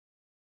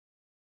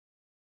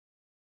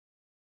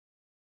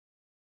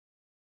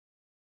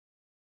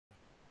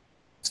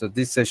So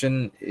this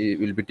session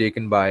will be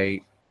taken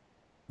by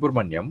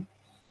SUBRAMANYAM.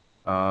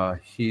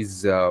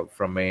 He's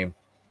from a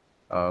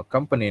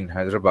company in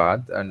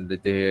Hyderabad, and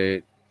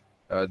they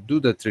do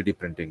the 3D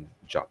printing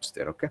jobs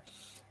there. Okay,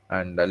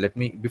 and let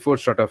me, before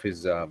start off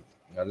his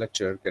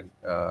lecture,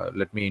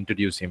 let me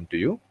introduce him to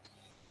you.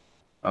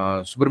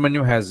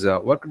 SUBRAMANYAM has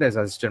worked as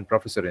assistant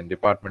professor in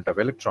Department of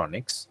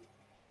Electronics,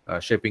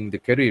 shaping the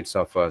careers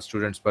of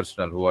students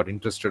personnel who are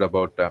interested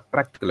about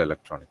practical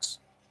electronics.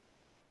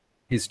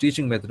 His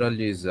teaching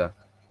methodology is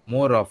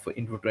more of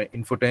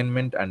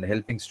infotainment and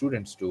helping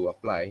students to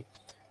apply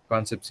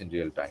concepts in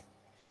real time.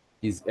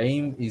 His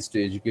aim is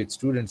to educate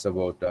students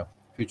about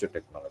future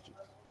technology.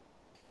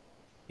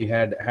 He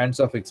had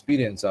hands-off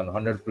experience on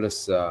 100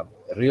 plus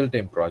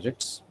real-time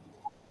projects.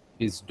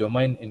 His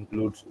domain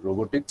includes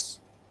robotics,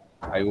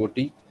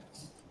 IoT,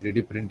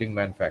 3D printing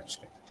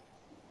manufacturing.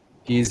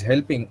 He is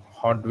helping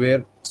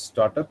hardware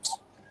startups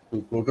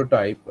to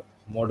prototype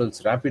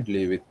models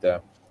rapidly with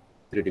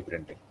 3D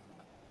printing.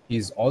 He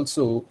is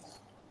also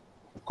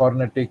a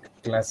Carnatic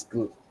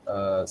classical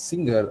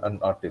singer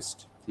and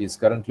artist. He is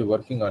currently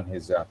working on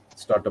his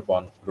startup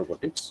on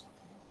robotics.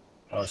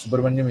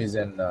 SUBRAMANYAM is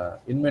an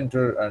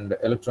inventor and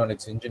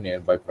electronics engineer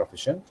by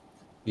profession.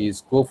 He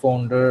is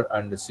co-founder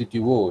and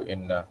CTO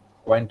in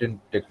Quanint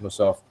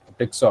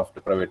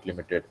Techsoft Private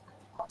Limited.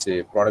 It's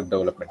a product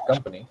development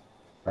company,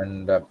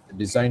 and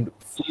designed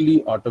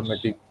fully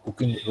automatic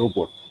cooking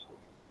robot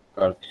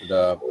called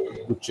the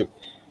Butchuk.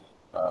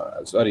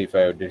 Sorry if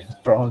I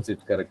didn't pronounce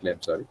it correctly,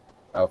 I'm sorry,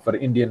 for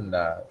Indian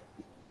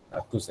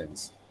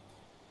cuisines.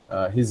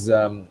 His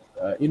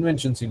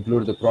inventions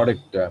include the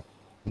product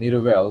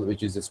Nerovel,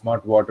 which is a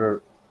smart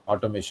water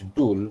automation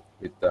tool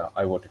with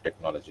IoT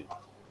technology.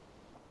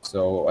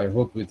 So I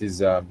hope with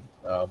his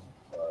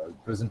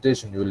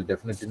presentation, you will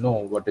definitely know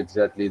what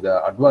exactly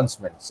the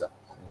advancements in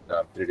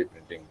 3D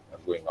printing are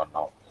going on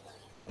now.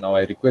 Now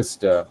I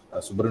request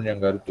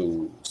SUBRAMANYAM garu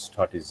to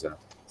start his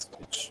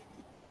speech.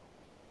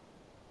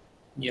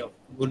 Yeah,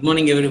 good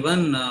morning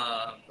everyone.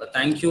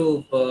 Thank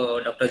you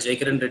Dr.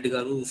 Jaykiran Reddy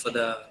garu for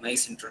the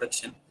nice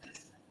introduction.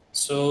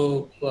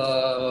 So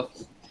but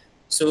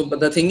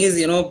the thing is,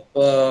 your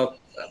the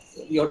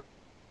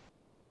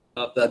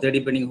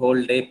 3D printing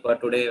whole day for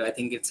today. I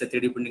think it's a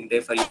 3D printing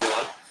day for you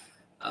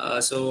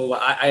all. So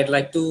I'd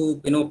like to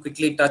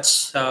quickly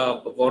touch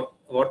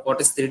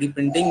what is 3D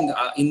printing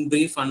in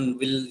brief, and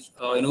we'll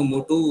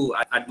move to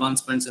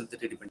advancements in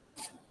 3D printing.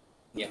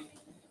 Yeah.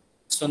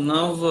 So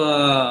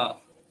now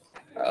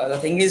the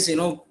thing is,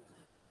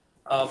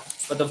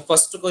 but the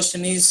first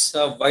question is,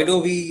 why do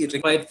we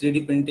require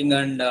 3D printing,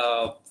 and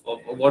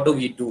what do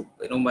we do?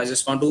 I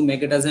just want to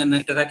make it as an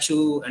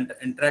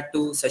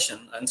interactive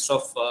session instead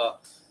of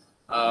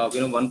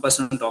one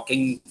person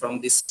talking from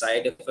this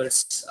side. If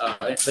it's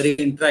very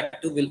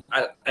interactive,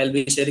 I'll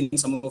be sharing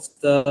some of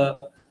the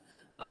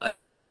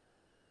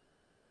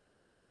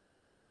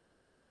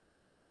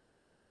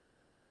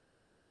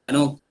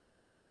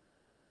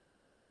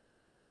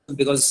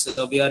because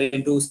we are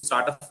into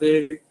startup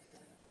field,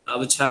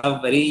 which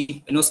have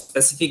very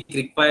specific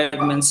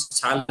requirements,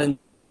 challenge.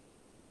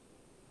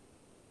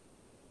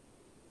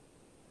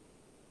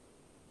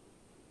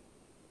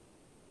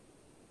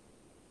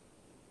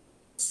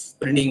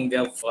 Printing, we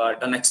have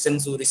done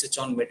extensive research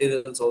on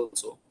materials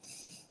also.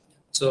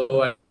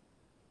 So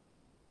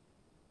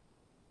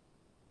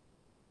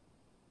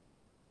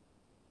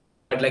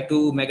I'd like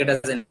to make it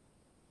as an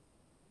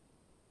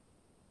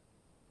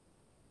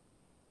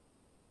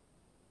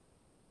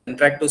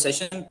interactive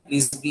session.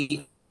 Please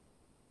be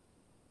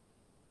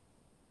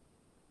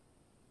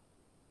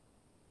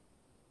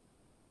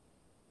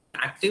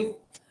active.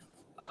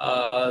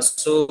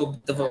 So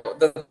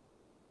the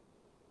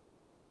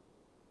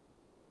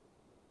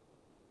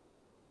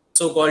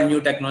so-called new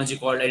technology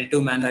called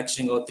additive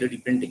manufacturing or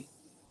 3D printing.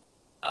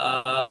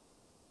 But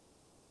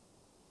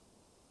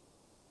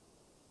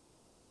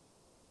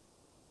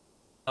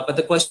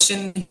the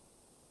question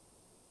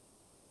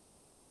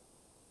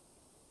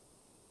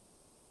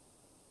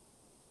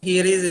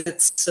here is,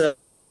 it's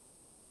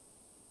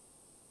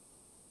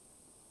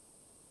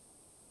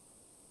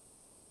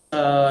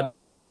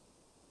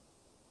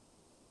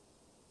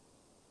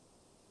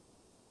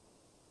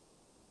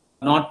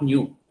not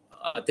new.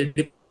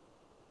 3D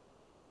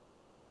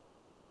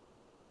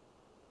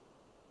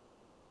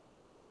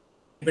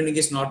printing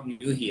is not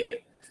new here.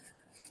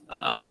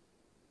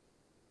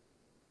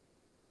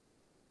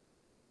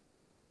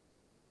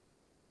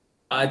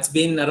 It's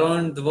been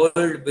around the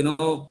world,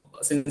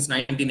 since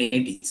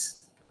 1980s.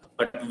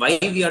 But why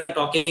we are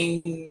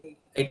talking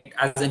it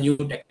as a new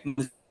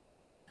technology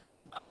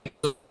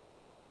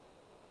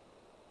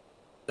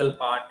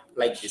part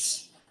like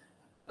this?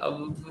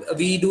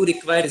 We do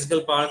require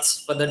physical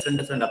parts for the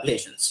different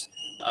applications.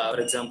 For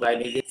example, I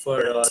need it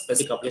for a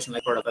specific application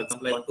like product. For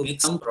example, I want to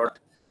make some product.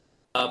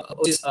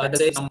 Which is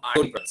say some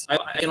products. I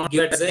cannot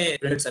give it as a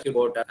printed circuit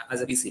board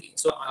as a PCB.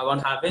 So I want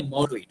to have a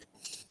more to it.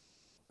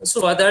 So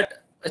for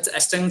that, it's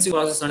extensive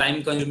process and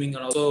time consuming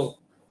and also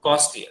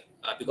costlier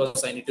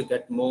because I need to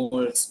get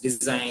molds,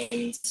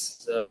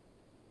 designs,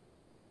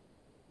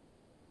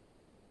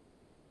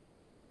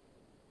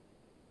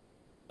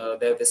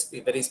 they're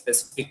very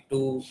specific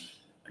to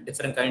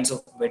different kinds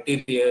of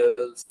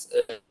materials.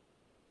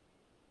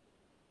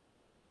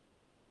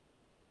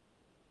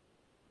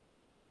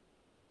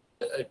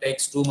 It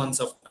takes 2 months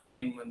of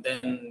time, and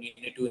then you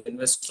need to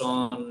invest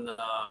on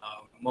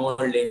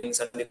moldings,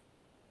 and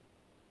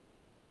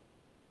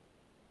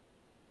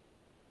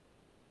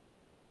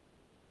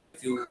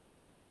if your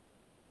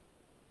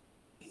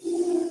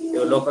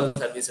local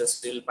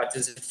services will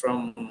purchase it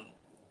from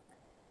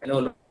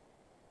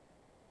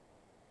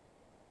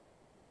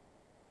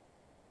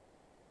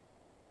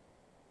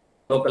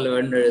local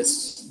vendors,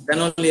 then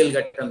only you'll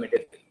get the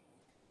material.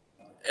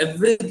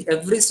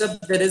 Every step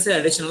there is an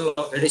addition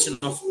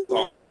of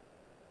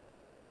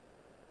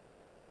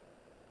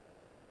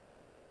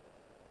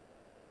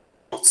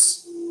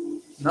costs.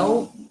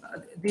 Now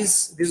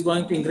this is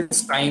going to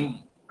increase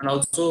time and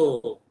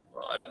also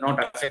not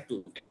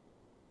effective.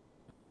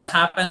 What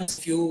happens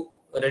if you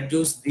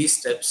reduce these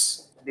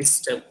steps, this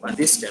step and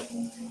this step?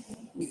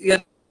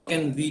 Here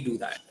can we do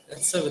that?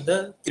 That's with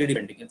the 3D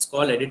printing. It's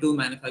called additive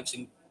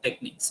manufacturing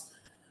techniques.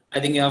 I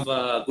think you have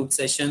a good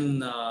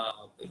session,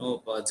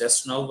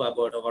 just now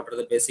about what are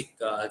the basic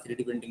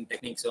 3D printing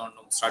techniques on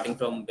starting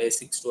from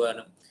basics to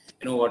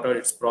what are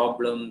its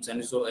problems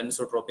and so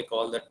anisotropic,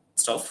 all that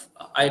stuff.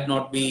 I'd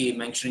not be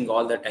mentioning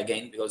all that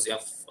again because you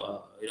have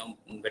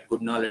get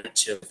good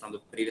knowledge from the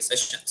previous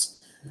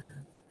sessions.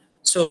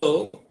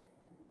 So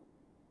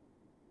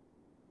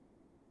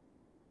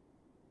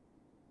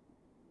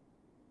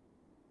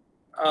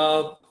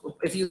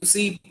if you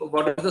see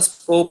what is the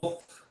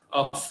scope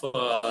of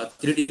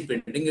 3D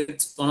printing,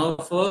 it's one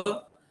of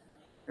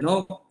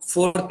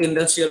fourth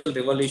industrial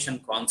revolution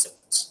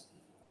concepts.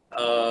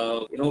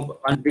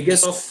 And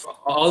biggest of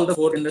all the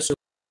fourth industrial.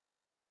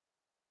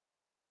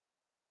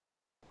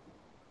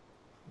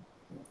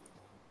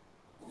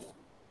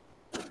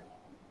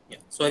 Yeah,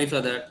 sorry for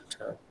that.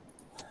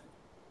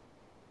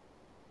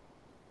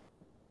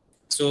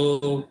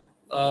 So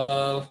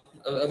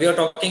we are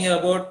talking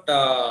about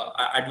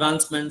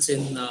advancements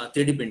in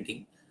 3D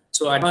printing.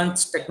 So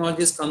advanced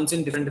technologies comes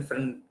in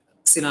different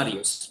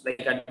scenarios,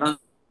 like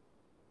advancements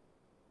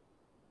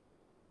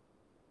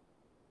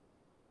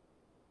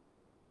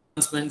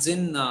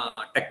in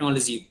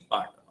technology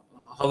part.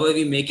 How are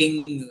we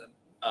making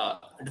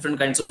different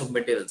kinds of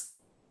materials?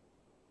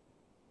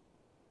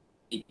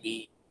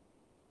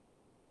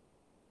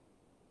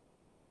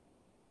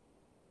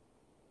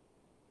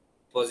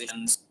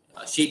 Positions,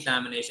 sheet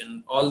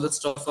lamination, all the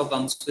stuff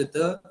comes with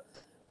the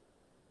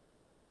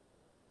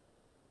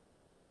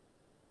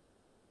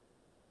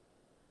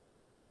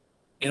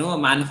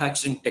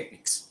manufacturing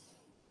techniques.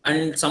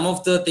 And some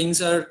of the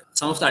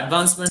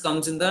advancements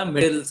comes in the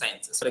material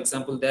sciences. For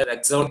example, there are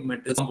exotic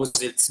material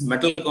composites,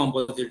 metal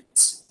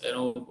composites,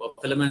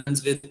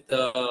 filaments with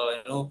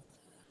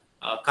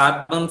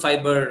carbon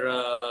fiber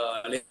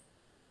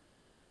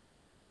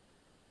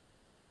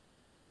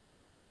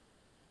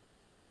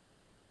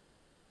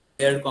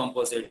layered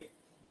composite.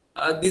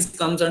 This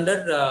comes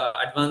under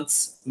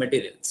advanced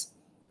materials.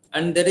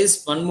 And there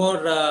is one more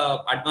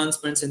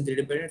advancements in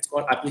 3D printing. It's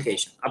called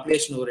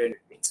application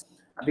oriented things,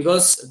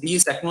 because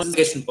these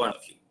technological point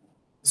of view.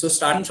 So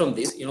starting from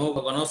this,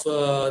 one of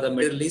the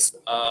material is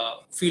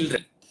field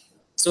ready.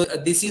 So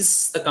this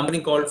is the company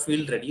called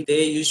Field Ready.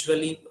 They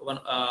usually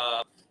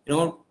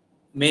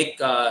make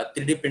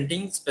 3D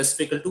printing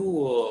specific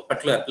to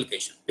particular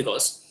application,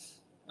 because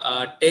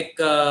take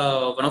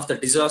one of the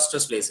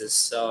disastrous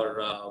places,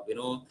 or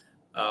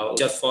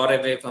which are far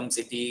away from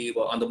city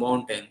or on the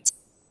mountains.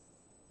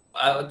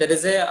 There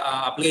is a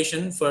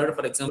application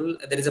for example,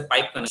 there is a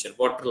pipe connection,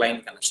 water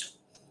line connection.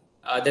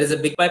 There is a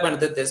big pipe and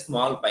there is a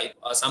small pipe.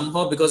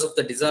 Somehow, because of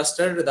the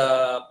disaster,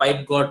 the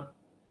pipe got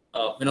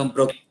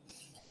broken.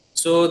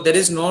 So there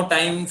is no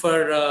time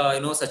for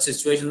such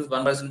situations.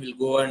 One person will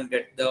go and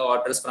get the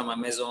orders from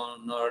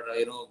Amazon, or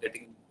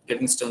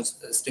getting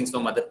strings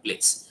from other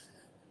place.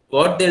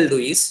 What they'll do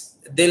is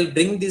they'll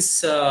bring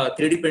these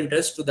 3D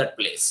printers to that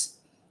place.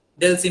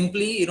 They'll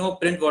simply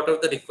print whatever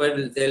the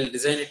required. They'll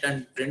design it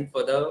and print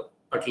for the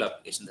particular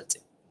application. That's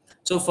it.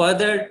 So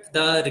further,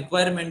 the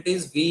requirement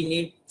is we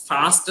need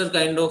faster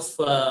kind of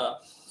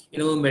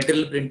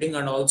material printing,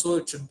 and also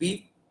it should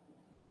be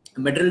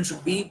material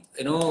should be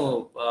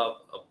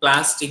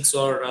plastics,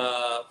 or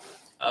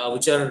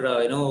which are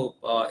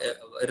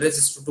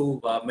resistant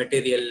to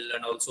material,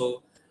 and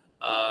also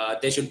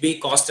they should be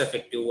cost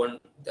effective. One,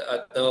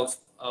 the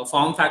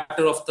form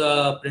factor of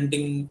the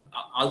printing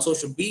also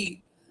should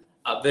be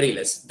very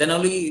less. Then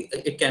only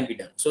it can be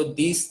done. So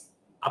these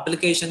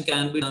application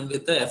can be done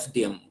with the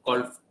FDM,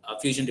 called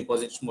fusion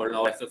deposition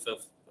model, or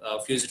FFF,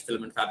 fused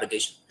filament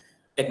fabrication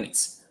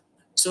techniques.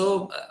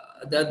 So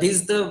this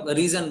is the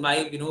reason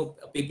why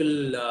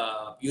people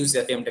use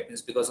FDM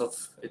techniques, because of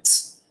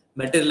its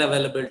material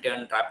availability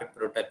and rapid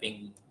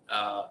prototyping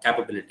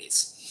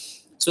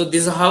capabilities. So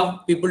this is how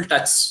people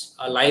touch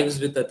lives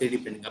with the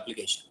 3D printing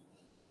application.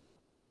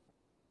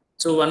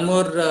 So one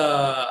more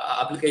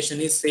application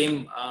is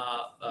same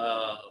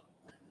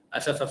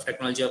FFF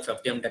technology, of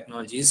FDM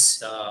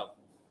technologies.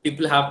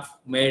 people have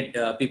made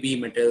PPE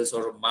materials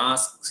or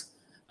masks,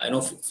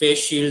 face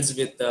shields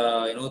with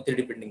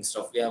 3D printing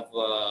stuff. We have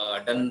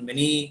done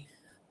many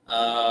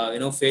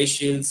face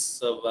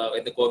shields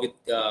in the COVID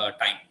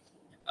time.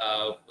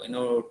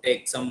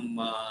 Take some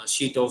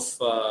sheet of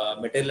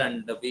material,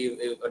 and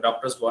we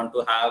doctors want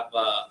to have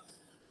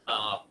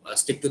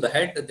stick to the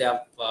head. They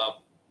have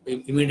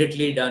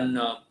immediately done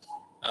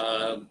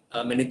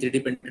many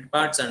 3D printed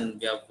parts, and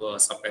we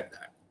have supplied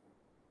that.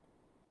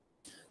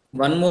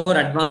 One more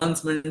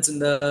advancements in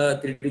the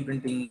 3D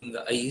printing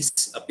is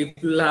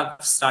people have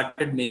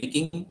started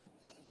making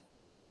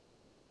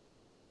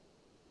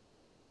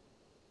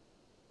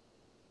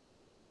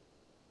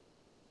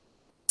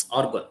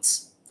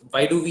organs.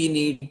 Why do we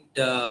need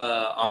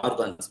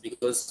organs?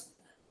 Because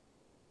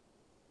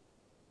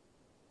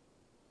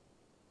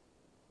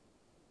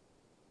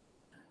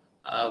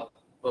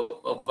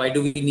why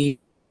do we need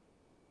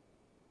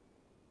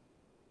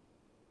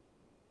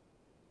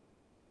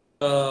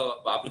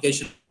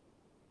application?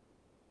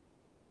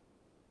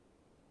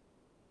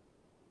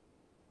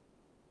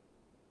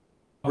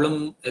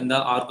 Problem in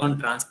the organ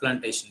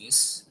transplantation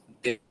is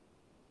they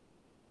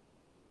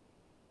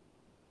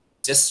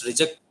just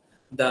reject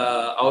the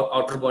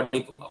outer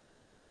body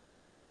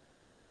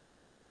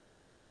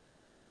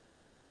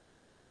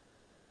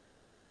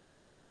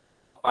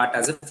part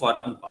as a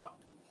foreign part.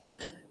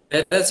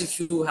 Whereas if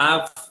you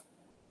have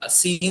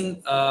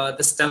seen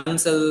the stem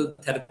cell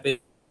therapy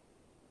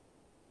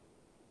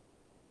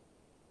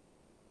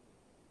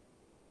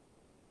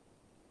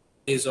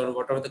or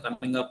whatever the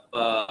coming up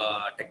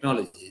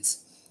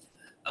technologies,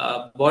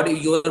 your body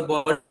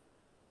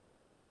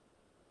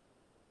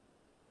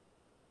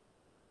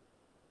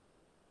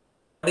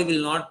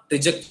will not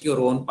reject your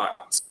own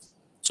parts.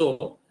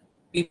 So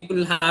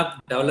people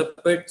have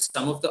developed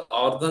some of the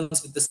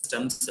organs with the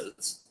stem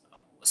cells.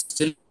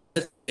 Still,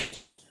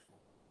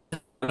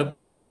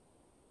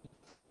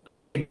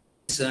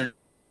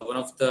 one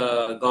of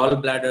the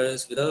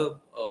gallbladders with a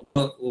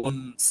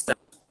own stem.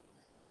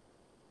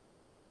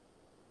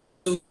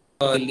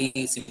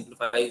 Really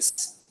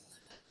simplifies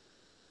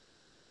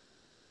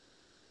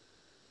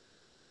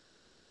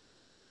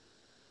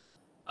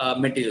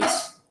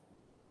materials,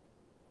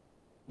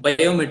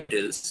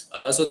 biomaterials,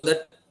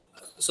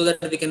 so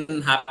that we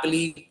can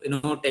happily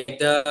take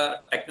the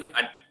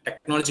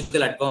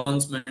technological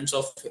advancements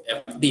of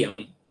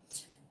FDM.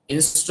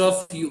 Instead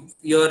of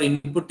you're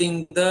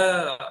inputting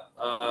the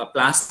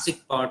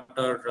plastic part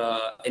or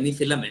any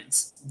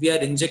filaments, we are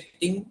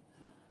injecting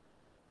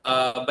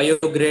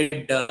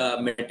biograde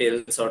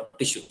materials or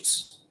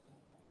tissues.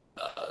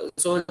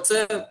 So it's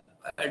a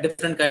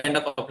different kind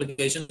of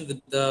application with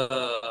the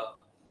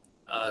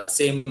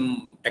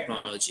same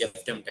technology,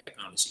 FDM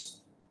technology.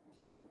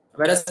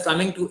 Whereas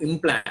coming to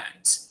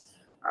implants,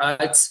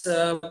 it's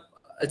the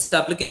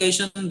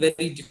application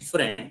very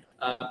different.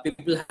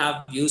 People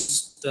have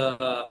used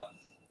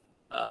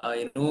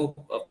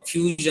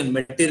fusion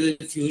material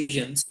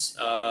fusions,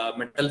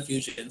 metal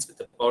fusions with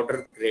the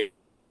powder grade.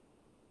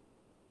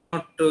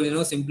 Not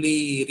to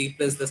simply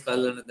replace the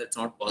skull, and that's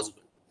not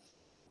possible.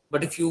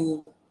 But if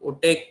you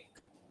would take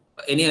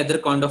any other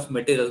kind of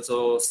material,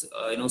 so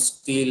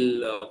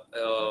steel,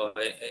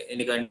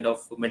 any kind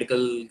of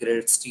medical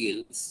grade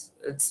steels,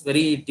 it's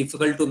very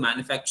difficult to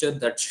manufacture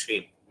that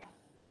shape.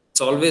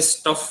 It's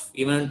always tough,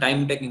 even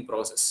time taking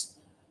process,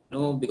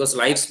 because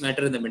lives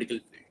matter in the medical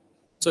field.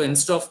 So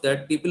instead of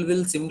that, people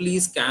will simply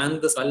scan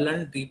the skull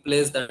and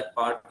replace that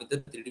part with the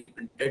 3D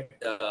printed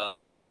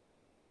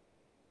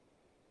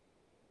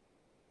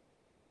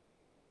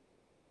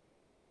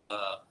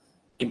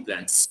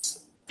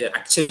implants. They're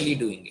actually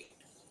doing it.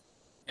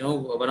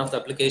 One of the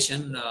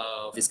application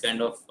of this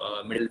kind of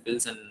metal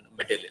pills and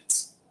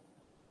materials.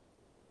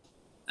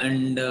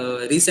 And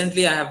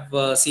recently, I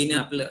have seen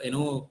a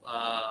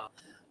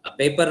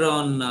paper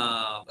on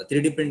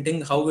 3D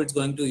printing, how it's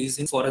going to use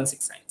in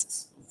forensic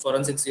sciences.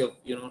 Forensics,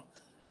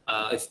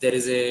 if there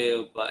is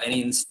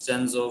any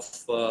instance of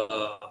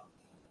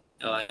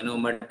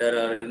murder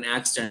or an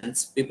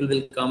accidents, people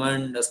will come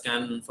and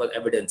scan for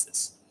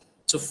evidences.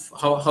 So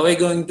how are you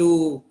going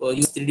to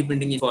use 3D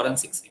printing in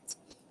forensic science?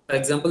 For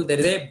example, there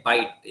is a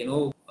bite,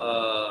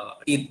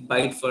 teeth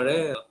bite for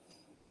a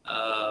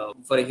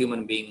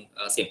human being,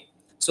 same.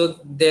 So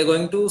they're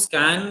going to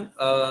scan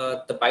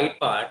the bite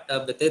part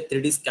with the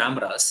 3D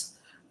cameras,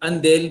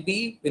 and they'll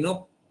be,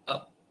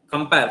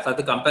 compare for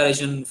the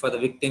comparison for the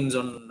victims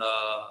on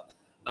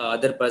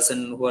other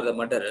person who are the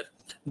murderer.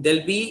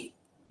 They'll be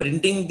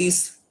printing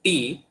this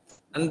teeth,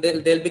 and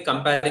they'll be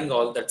comparing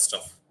all that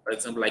stuff. For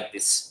example, like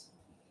this.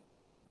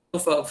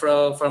 So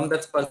from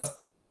that perspective,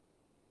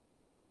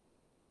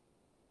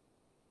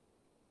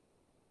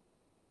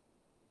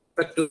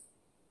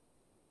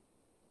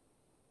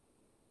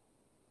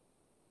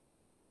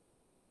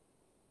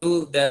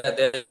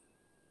 they're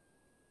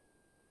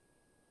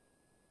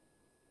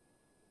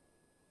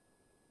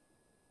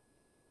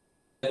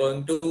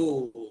going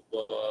to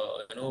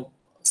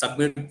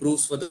submit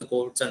proofs for the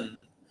courts, and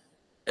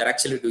they're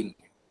actually doing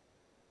it.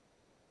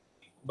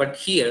 but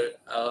here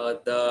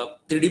the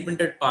 3D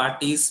printed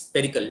part is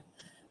spherical,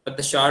 but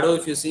the shadow,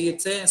 if you see,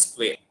 it's a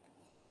square.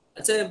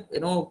 It's a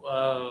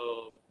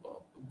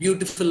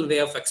beautiful way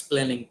of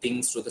explaining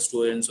things to the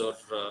students, or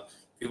if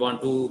you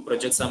want to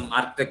project some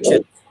architecture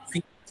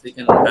features, we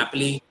can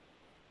happily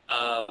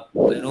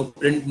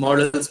print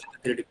models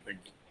with 3D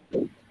printing.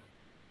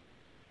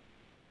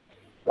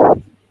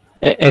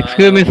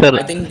 Excuse me, sir.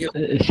 I think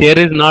Share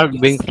is not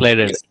being yes,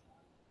 slided. yes.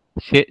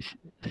 Share,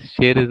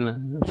 share is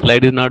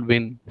slide is not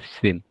being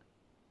seen.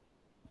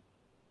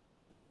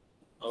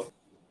 Oh,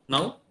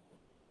 now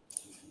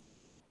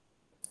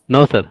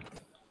No, sir.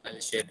 I'll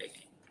share it again.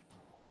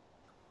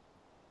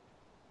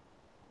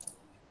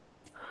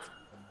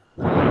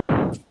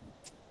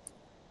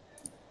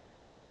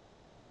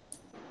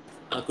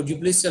 Could you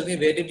please tell me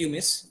where did you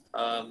miss?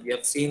 We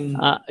have seen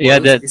Yeah,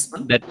 models this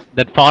one.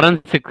 that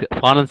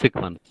forensic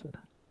one, sir.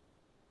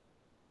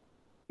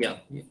 Yeah,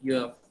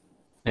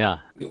 Yeah,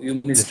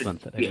 you missed this it one,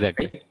 sir. here,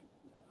 Exactly.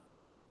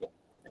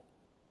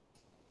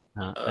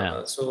 right?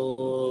 Yeah. So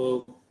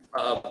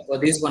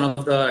this is one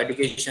of the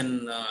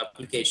education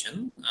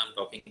application I'm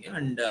talking here,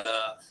 and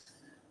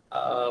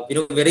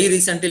very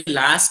recently,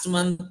 last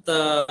month,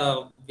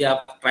 we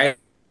have tried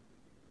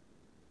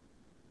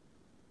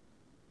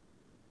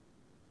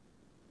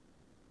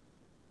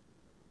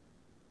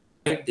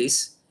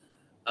this.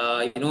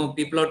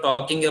 People are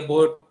talking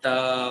about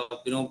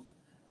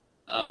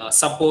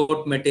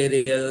support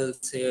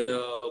materials.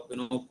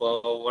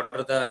 What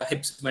are the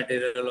hips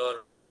material or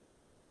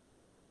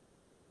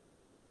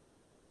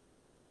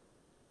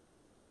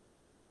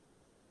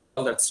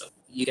all that stuff.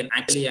 You can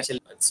actually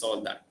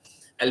solve that.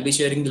 I'll be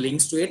sharing the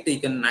links to it. You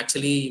can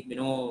actually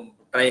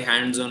try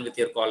hands-on with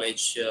your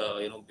college.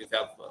 If you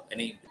have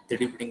any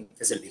 3D printing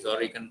facilities,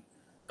 or you can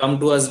come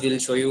to us. We'll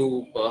show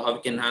you how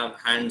you can have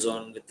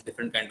hands-on with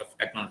different kind of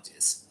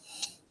technologies.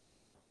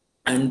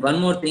 And one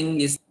more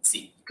thing is,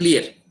 see,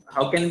 clear.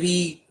 How can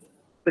we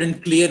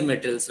print clear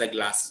materials like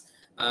glass?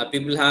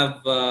 People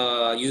have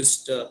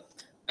used,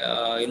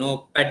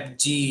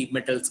 PET-G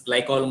metals,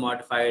 glycol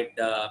modified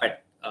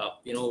PET.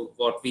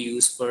 What we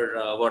use for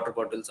water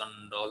bottles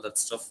and all that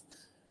stuff.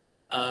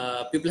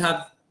 People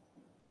have,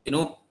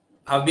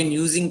 have been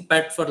using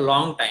PET for a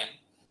long time,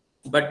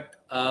 but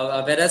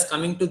whereas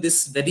coming to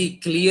this very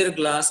clear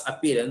glass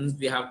appearance,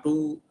 we have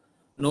to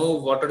know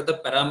what are the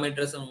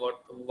parameters and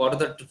what are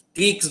the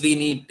tweaks we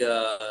need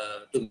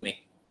to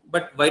make.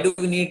 But why do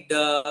we need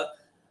to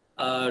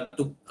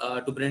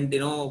print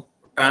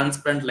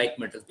transparent like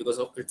metals? Because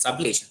of its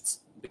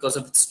applications, because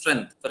of its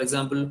strength. For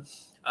example,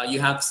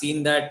 you have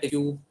seen that if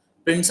you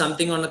print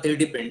something on a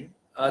 3D print,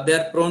 they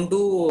are prone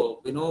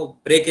to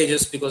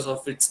breakages because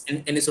of its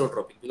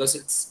anisotropic, because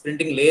it's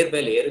printing layer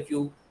by layer. If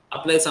you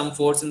apply some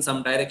force in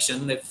some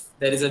direction, if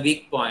there is a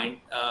weak point,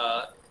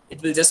 it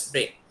will just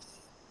break.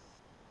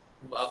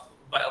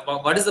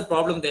 What is the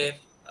problem there?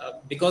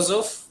 Because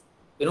of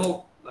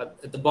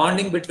the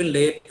bonding between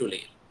layer to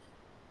layer.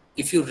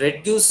 If you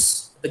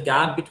reduce the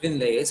gap between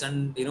layers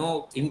and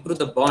improve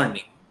the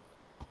bonding,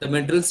 the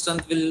material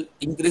strength will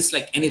increase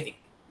like anything,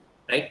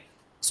 right?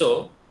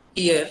 So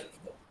here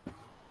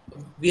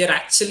we are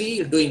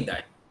actually doing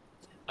that.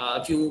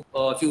 If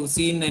you've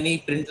seen any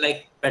print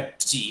like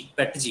PETG,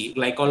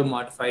 glycol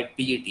modified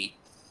PET,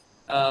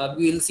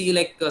 we'll see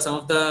like some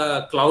of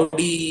the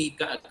cloudy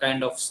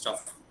kind of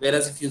stuff.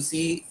 Whereas if you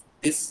see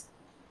this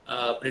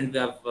print we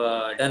have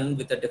done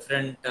with a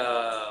different,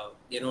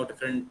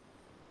 different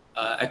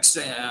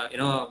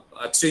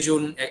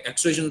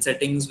extrusion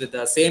settings with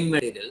the same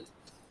material,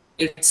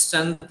 its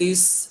strength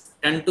is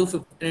 10 to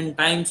 15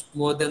 times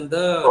more than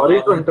the Sorry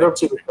to normal interrupt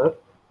PETG you, print. sir.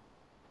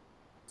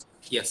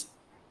 Yes.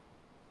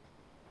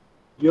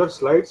 Your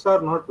slides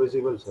are not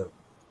visible, sir.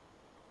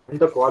 And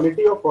the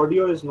quality of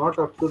audio is not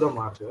up to the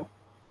mark.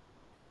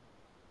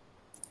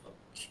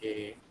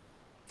 Okay.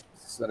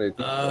 Sir, I think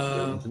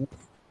your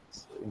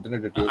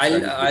internet at your side is a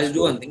bit I'll do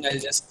slow. one thing. I'll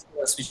just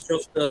switch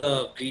off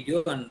the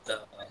video and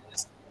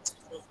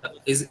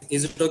is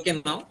it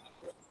okay now?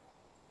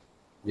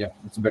 Yeah,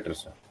 it's better,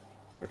 sir.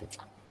 Better.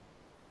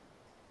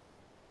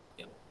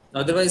 Yeah.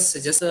 Otherwise,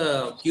 just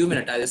a few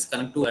minutes. I'll just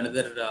connect to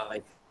another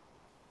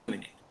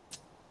minute.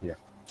 Yeah.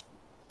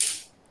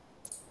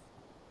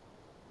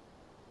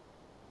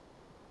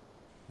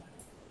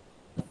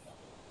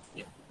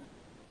 Yeah.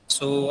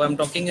 So I'm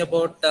talking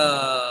about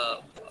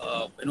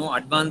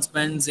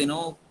advancements.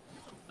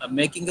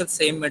 Making the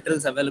same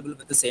materials available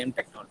with the same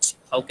technology.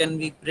 How can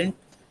we print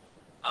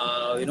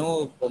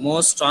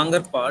more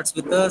stronger parts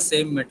with the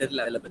same material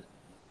available?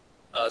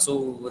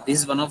 So this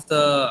is one of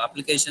the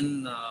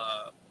application.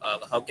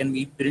 How can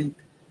we print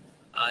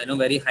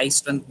very high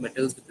strength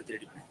metals with the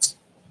 3D prints?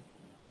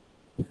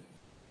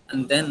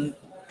 And then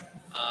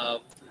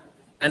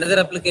another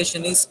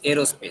application is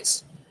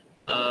aerospace.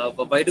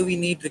 But why do we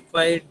need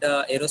required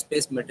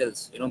aerospace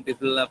metals?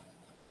 People have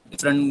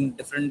different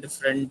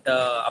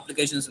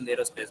applications in the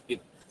aerospace. We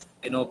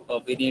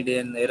need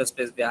in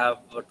aerospace, we have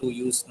to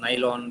use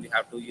nylon, we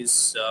have to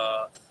use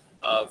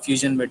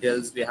fusion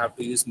materials, we have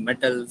to use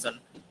metals and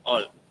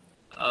all.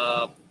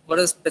 for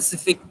a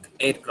specific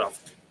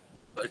aircraft.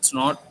 It's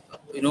not,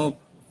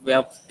 we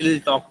have still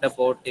talked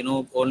about,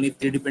 only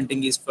 3D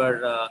printing is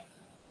for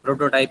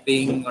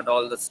prototyping and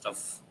all that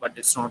stuff, but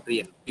it's not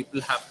real.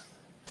 People have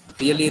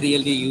really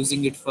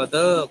using it for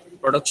the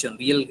production,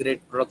 real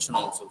great production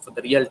also, for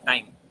the real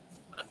time.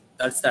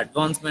 That's the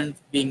advancement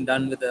being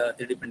done with the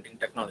 3D printing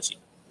technology.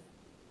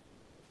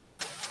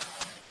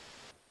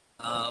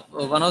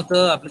 One of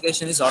the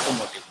application is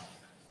automotive.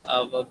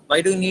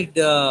 Why do you need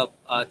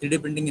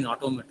 3D printing in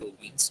automotive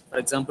means? For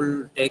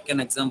example, take an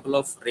example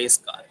of race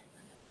car.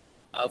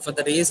 For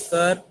the race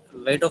car,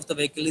 weight of the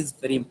vehicle is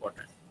very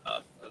important.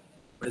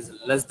 It is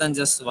less than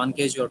just 1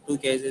 kg or 2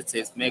 kg.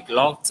 It make a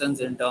lot of sense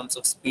in terms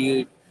of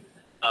speed,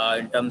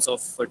 in terms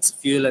of its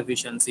fuel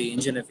efficiency,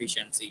 engine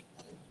efficiency.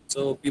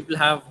 So people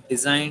have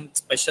designed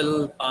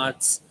special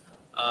parts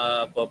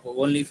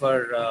only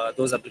for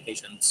those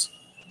applications.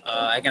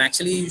 I can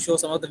actually show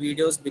some of the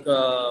videos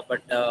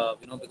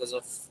because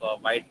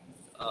of wide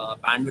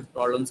bandwidth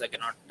problems, I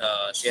cannot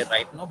share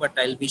right now. But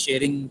I'll be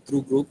sharing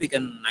through group. You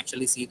can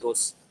actually see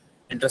those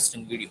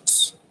interesting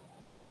videos.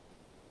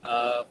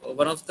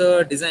 One of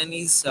the design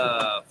is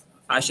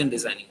fashion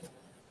designing.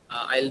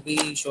 I'll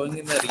be showing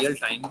in the real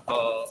time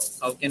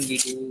how can we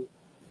do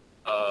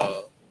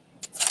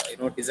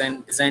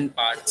design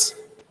parts.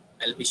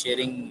 I'll be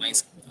sharing my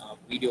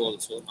video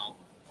also now.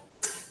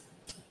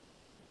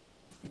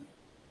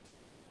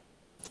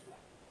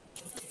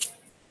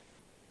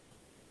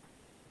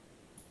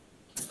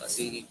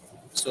 See,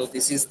 so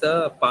this is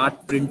the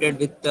part printed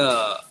with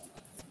the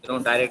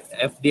direct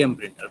FDM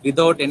printer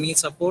without any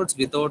supports,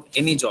 without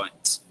any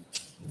joints.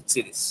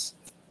 See this.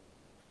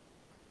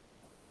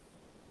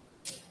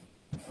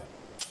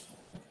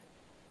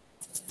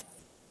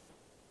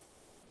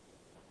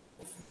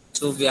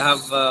 So we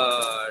have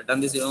done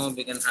this.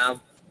 We can have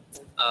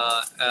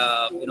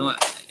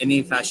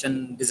any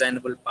fashion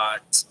designable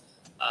parts.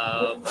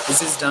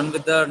 This is done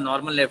with the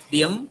normal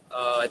FDM.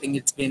 I think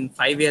it's been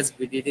 5 years.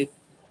 We did it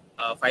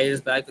 5 years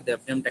back with the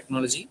FDM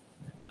technology,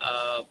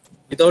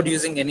 without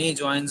using any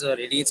joints or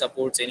any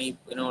supports.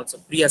 It's a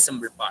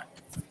pre-assembled part.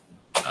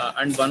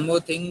 And one more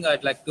thing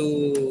I'd like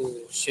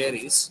to share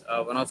is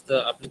one of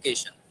the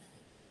application.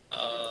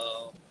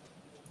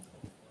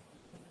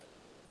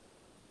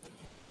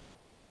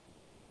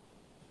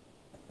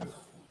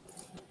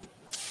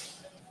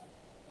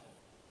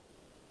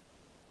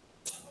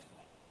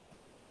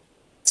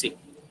 See,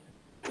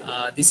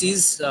 this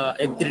is a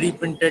 3D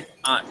printed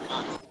art.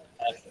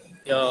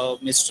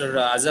 Mr.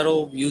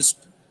 Azarov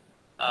used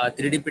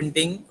 3D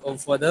printing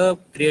for the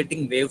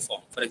creating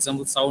waveform. For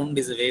example, sound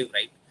is a wave,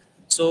 right?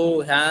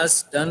 So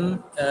has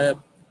done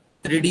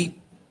 3D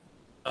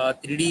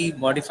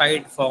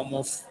modified form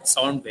of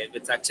sound wave.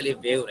 It's actually a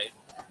wave, right?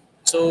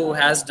 So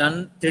has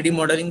done 3D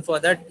modeling for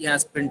that. He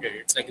has printed.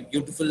 It's like a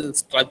beautiful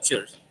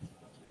sculpture.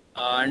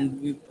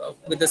 And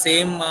with the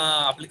same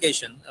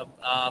application,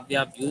 we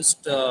have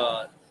used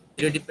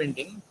 3D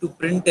printing to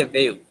print a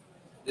wave.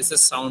 This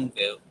is sound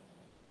wave.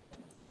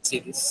 See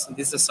this.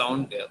 This is a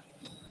sound wave.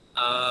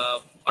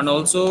 And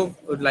also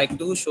would like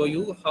to show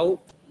you how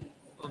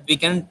we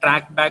can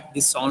track back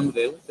this sound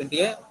wave into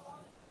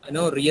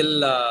a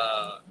real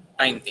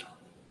time thing.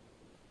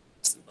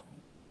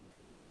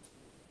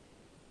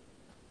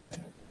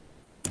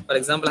 For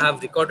example, I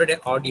have recorded an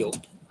audio,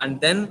 and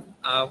then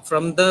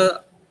from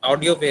the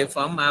audio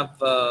waveform, I have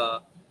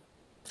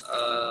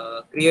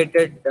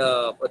created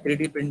a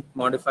 3D print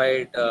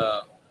modified.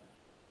 I'll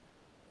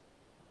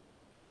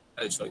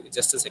show you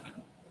just a second.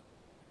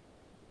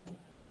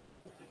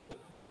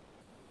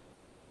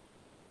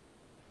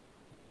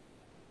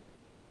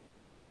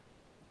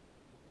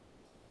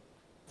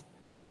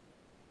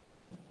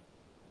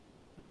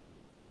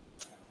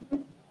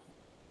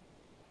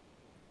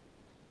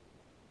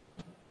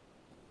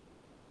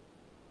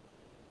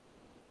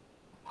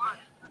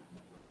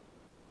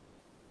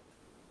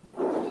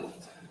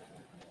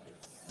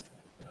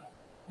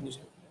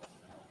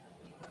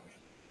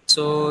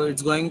 So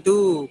it's going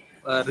to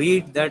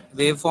read that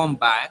waveform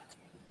back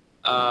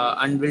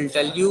and will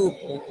tell you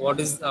what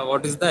is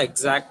the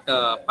exact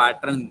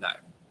pattern in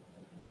that.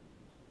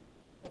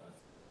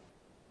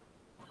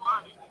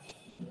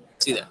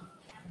 See that.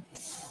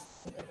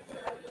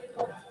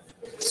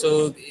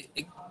 So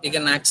it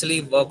can actually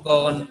work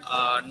on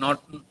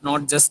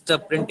not just the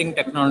printing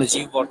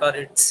technology. What are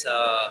its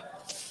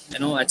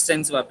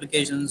extensive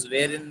applications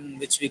wherein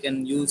which we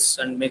can use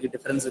and make a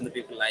difference in the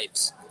people's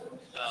lives.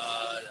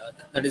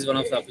 That is one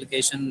of the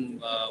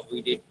application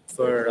we did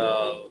for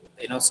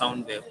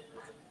sound wave.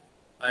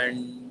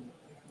 And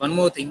one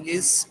more thing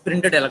is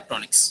printed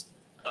electronics.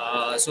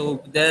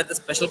 So there are the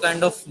special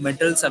kind of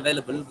metals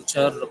available which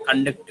are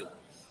conductive.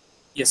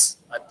 Yes,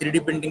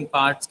 3D printing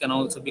parts can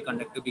also be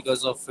conductive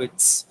because of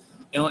its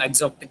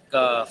exotic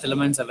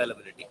filaments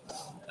availability.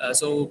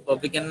 So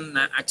we can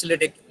actually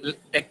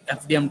take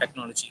FDM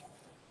technology.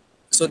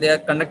 So they are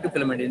conductive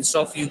filament.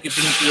 Instead of you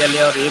keeping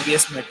PLA or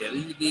ABS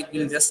material, we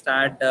will just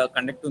add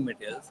conductive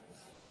materials.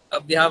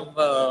 we have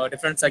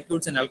different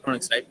circuits in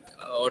electronics, right?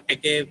 Or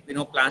take a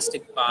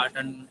plastic part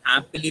and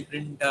happily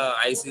print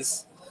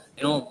ICs,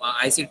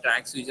 IC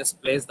tracks. You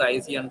just place the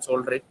IC and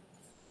solder it,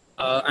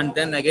 and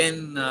then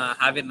again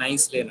have a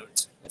nice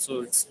layout.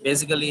 So it's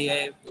basically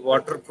a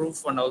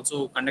waterproof and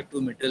also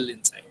conductive material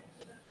inside.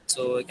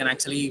 So you can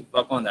actually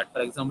work on that.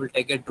 For example,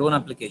 take a drone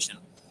application.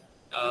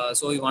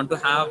 So you want to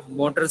have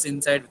motors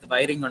inside with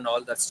wiring and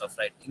all that stuff,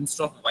 right?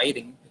 Instead of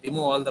wiring,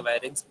 remove all the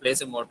wirings,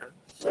 place a motor.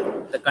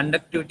 The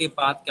conductivity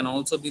path can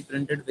also be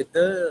printed with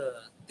the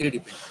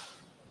 3D printer.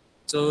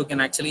 So you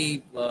can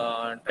actually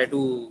try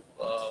to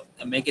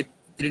make it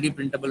 3D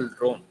printable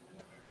drone,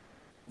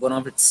 one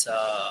of its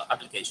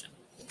application.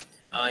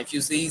 If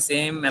you see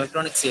same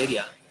electronics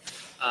area,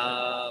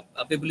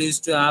 people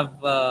used to have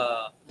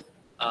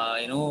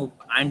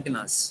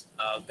antennas,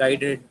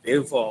 guided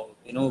waveform,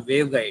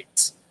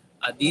 waveguides.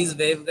 These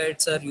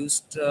waveguides are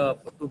used to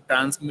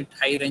transmit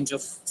high range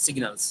of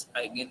signals,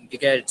 again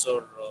gigahertz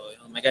or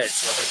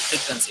megahertz, whatever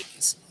frequency it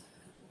is.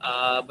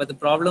 But the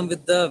problem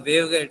with the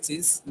waveguides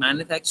is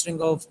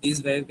manufacturing of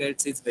these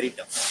waveguides is very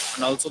tough,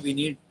 and also we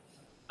need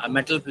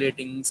metal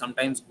plating.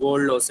 Sometimes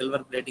gold or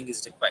silver plating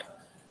is required.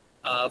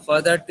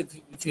 For that,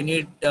 if you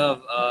need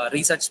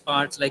research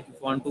parts, like if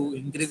you want to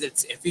increase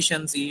its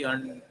efficiency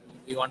and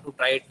we want to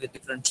try it with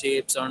different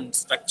shapes and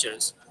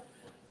structures,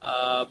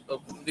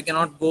 we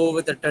cannot go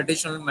with the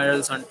traditional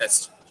metals and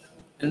test.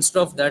 Instead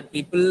of that,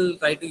 people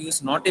try to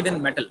use not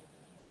even metal.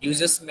 You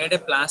just made a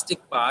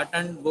plastic part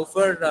and go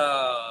for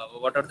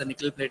what are the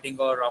nickel plating,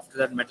 or after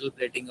that metal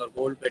plating or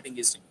gold plating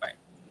is required.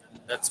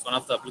 That's one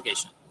of the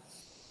application.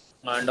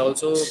 And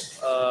also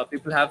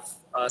people have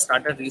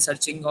started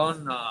researching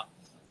on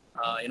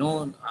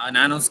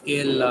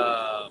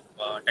nanoscale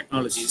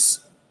technologies,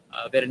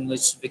 wherein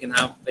which we can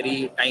have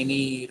very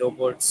tiny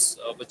robots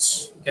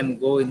which can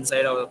go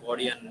inside our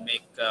body and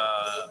make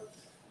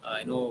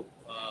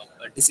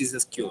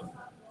diseases cure,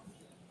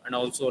 and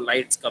also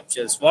light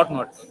sculptures,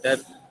 whatnot. There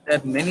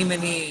are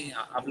many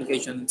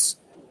applications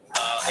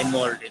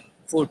involved in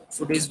food.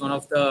 Food is one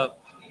of the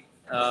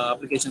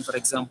applications. For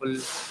example,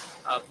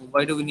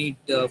 why do we need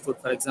food?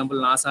 For example,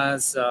 NASA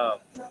has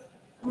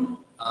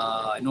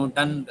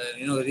done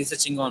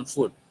researching on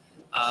food.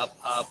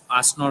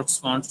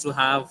 Astronauts wants to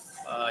have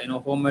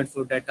homemade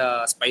food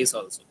at spice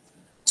also.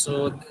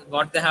 So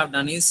what they have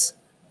done is,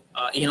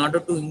 in order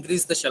to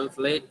increase the shelf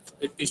life,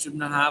 it should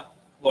not have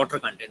water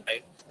content,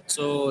 right?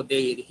 So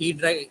they heat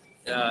dry,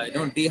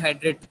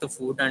 dehydrate the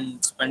food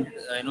and send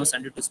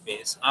it to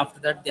space. After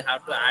that, they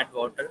have to add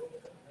water.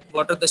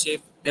 Water the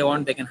shape they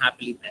want, they can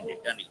happily blend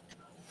it and eat.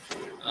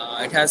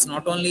 It has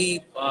not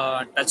only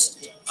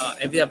touched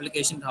every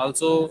application, it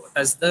also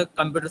touched the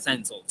computer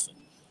science also.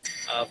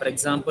 For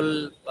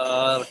example,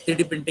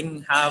 3D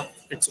printing have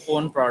its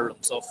own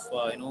problems of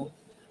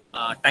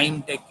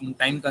time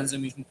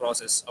consuming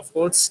process. Of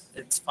course,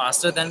 it's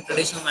faster than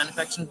traditional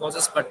manufacturing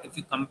process, but if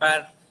you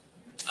compare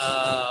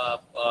uh,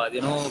 uh,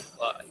 you know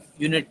uh,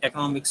 unit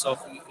economics of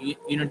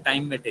unit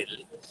time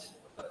material,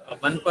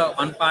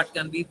 one part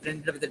can be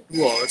printed within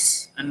 2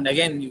 hours, and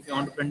again if you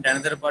want to print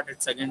another part,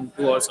 it's again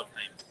 2 hours of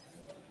time.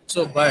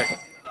 So, but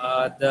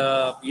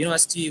the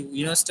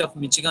University of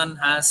Michigan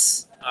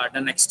has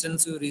done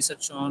extensive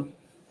research on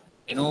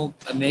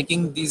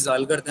making these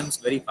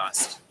algorithms very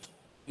fast.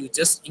 You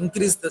just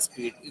increase the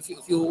speed. If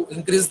you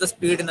increase the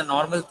speed in the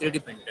normal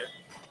 3D printer,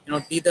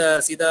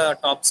 see the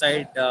top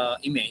side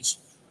image.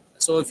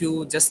 So if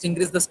you just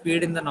increase the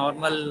speed in the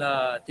normal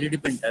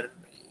 3D printer,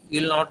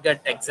 you'll not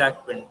get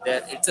exact print.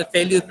 There, it's a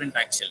failure print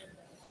actually.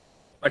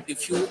 But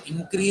if you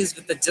increase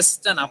with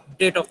just an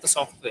update of the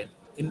software,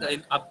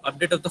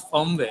 update of the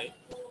firmware,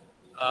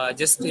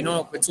 just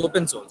it's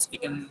open source. You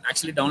can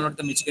actually download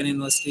the Michigan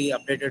University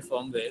updated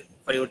firmware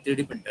for your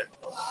 3D printer,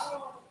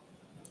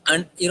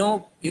 and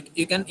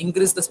you can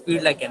increase the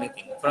speed like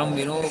anything from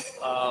 20-30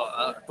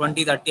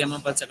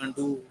 mm per second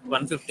to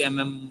 150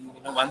 mm,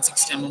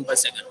 160 mm per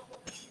second,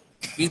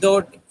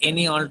 without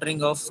any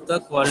altering of the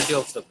quality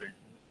of the print.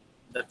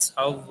 That's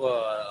how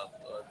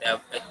they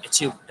have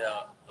achieved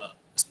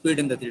speed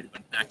in the 3D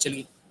print.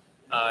 Actually,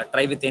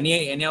 try with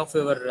any of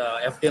your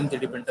FDM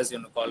 3D printers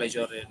in college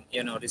or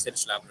in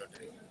research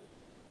laboratory.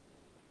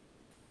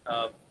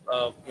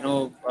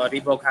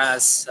 Reebok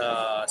has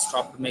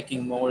stopped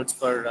making molds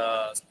for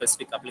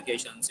specific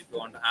applications. If you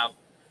want to have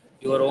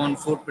your own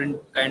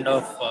footprint kind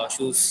of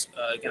shoes,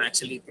 you can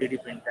actually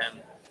 3D print them.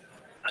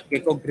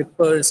 Gecko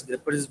grippers.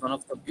 Grippers is one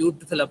of the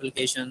beautiful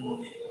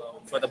application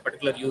for the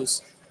particular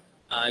use.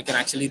 You can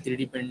actually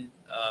 3D print.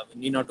 You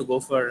need not to go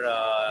for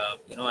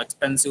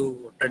expensive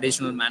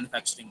traditional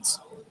manufacturings.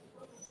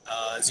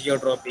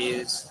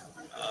 Geotropies.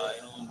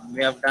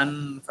 We have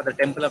done for the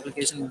temple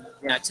application.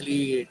 We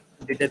actually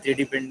did a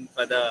 3D print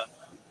for the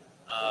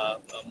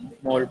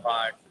mold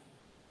part.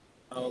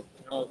 Uh,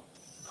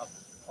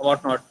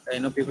 Whatnot.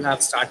 People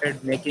have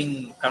started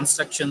making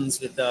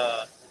constructions with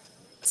the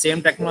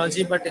same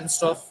technology, but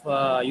instead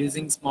of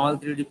using small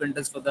 3D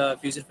printers for the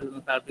future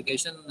film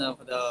fabrication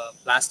for the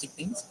plastic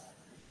things,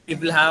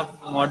 people have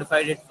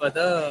modified it for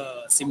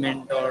the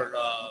cement or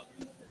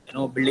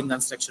building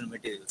construction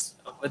materials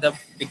with a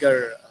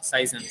bigger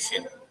size and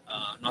shape.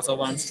 NASA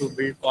wants to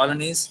build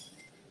colonies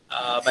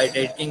by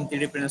taking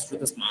 3D printers to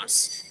the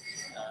Mars.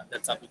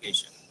 That's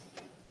application.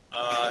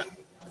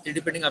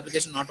 3D printing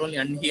application not only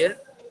and here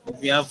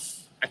we have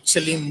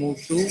actually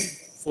moved to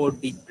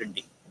 4D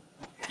printing.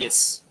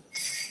 Yes,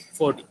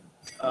 4D.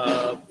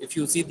 If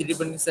you see 3D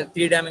printing,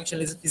 3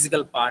 dimensional is a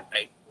physical part,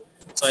 right?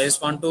 So I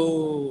just want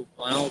to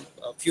know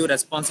a few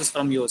responses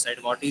from your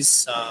side. What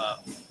is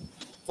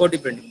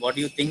 4D printing? What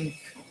do you think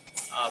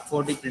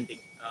 4D printing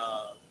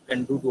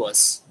can do to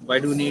us? Why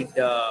do we need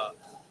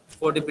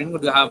 4D printing?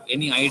 Do you have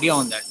any idea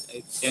on that?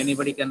 If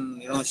anybody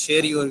can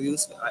share your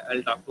views,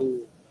 I'll talk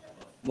to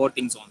more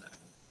things on that.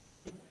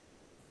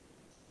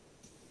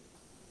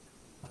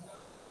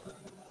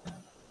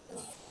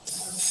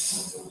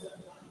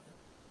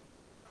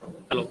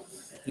 Hello,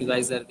 you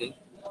guys are there?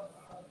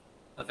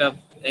 If you have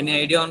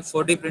any idea on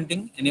 4D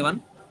printing?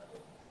 Anyone?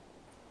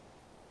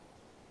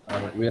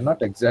 We are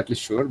not exactly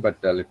sure, but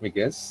let me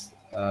guess.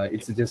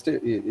 It's just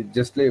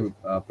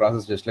a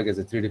process, just like as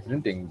a 3D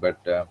printing, but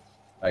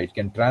it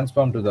can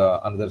transform to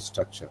the another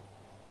structure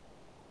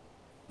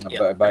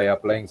by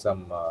applying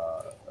some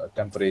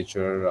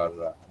temperature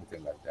or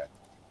anything like that.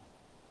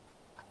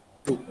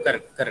 True,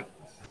 correct.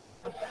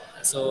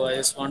 So I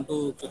just want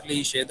to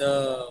quickly share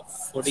the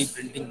 4D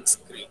printing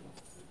screen.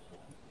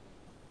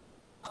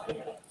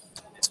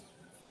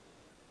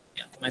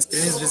 Yeah, my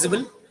screen is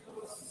visible.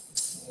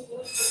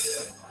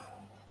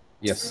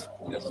 Yes.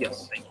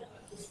 Thank you.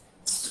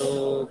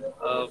 So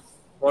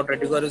what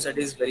Reddy Garu said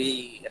is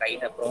very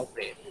right,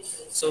 appropriate.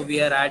 So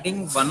we are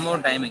adding one more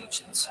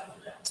dimensions.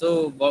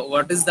 So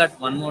what is that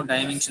one more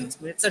dimensions?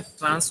 It's a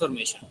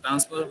transformation.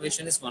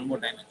 Transformation is one more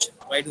dimension.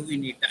 Why do we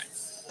need that?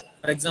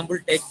 For example,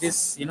 take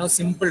this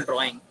simple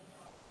drawing.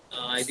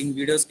 I think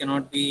videos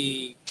cannot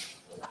be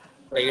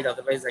played,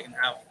 otherwise I can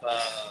have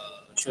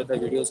show the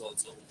videos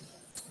also.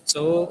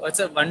 So it's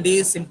a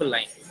 1D simple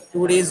line,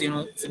 2D is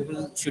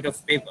simple sheet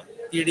of paper,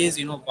 3D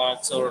is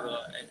box or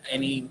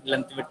any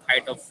length width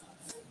height of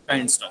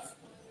kind stuff.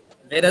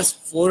 Whereas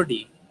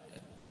 4D,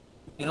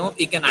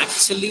 it can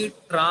actually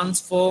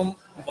transform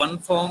one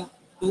form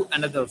to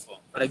another form.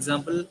 For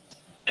example,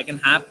 I can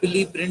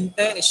happily print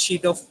a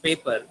sheet of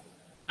paper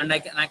and I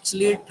can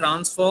actually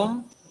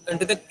transform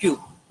into the cube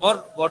or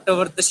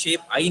whatever the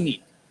shape I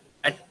need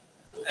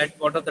at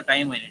whatever the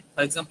time I need.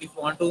 For example, if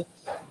you want to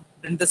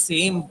print the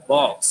same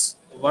box,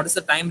 what is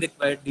the time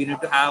required? You need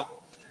to have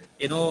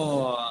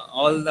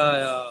all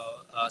the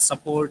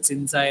supports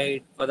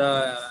inside for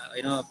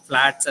the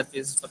flat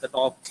surface for the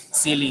top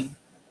ceiling.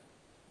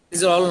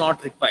 These are all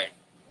not required.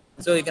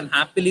 So you can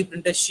happily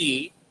print a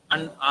sheet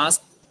and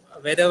ask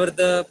wherever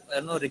the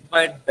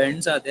required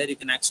bends are there, you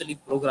can actually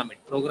program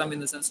it. Program in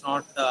the sense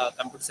not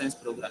computer science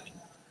programming.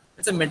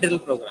 It's a material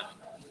programming.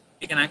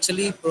 You can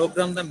actually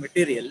program the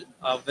material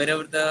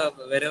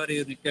wherever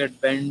you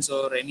required bends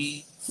or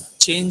any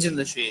change in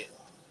the shape.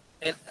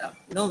 And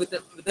with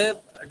the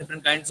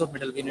different kinds of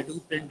metal, we need to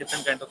print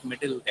different kind of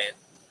metal there.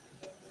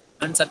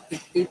 And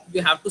we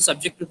have to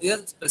subject to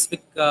the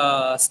specific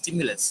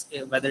stimulus,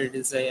 whether it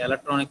is a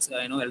electronics,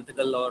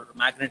 electrical or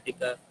magnetic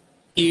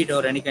heat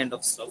or any kind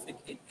of stuff.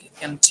 It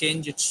can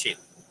change its shape.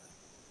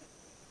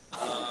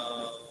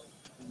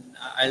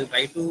 I'll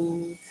try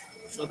to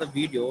show the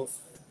video.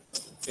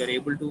 If you're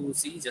able to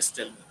see, just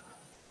tell me.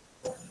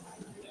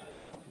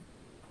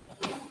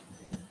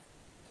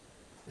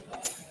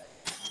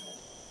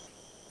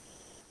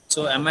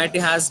 So MIT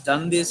has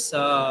done this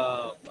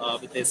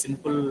with a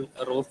simple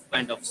rope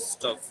kind of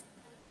stuff.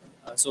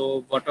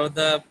 So what are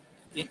the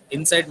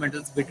inside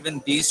metals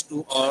between these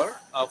two are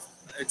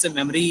it's a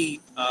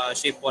memory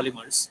shape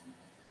polymers,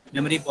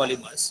 memory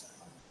polymers.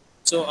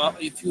 So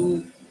if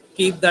you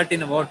keep that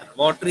in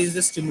water is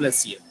the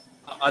stimulus here.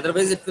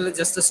 Otherwise it will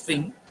just a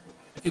string.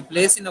 If you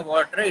place in a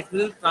water, it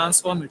will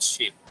transform its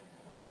shape.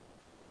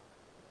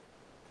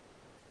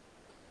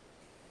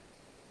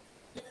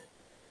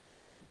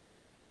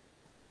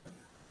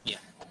 Yeah,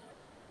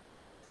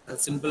 a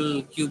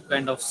simple cube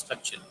kind of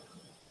structure.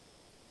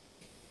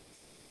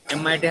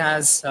 MIT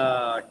has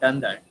done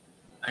that,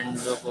 and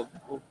a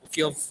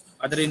few of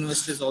other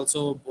universities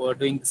also are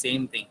doing the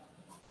same thing.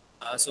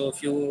 So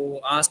if you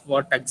ask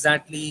what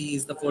exactly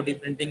is the 4D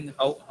printing,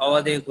 how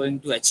are they going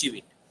to achieve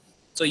it?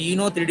 So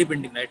 3D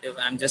printing, right?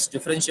 I'm just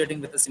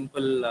differentiating with a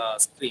simple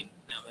screen,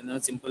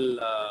 a simple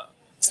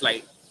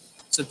slide.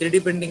 So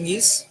 3D printing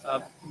is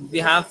we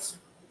have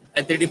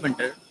a 3D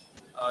printer.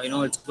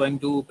 It's going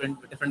to print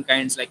different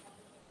kinds like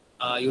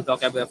you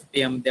talk about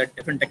FTM. There are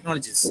different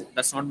technologies.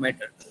 That's not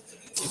matter.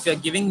 If you are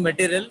giving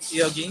material,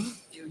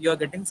 you are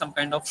getting some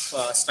kind of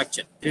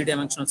structure,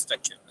 3D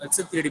structure. It's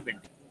a 3D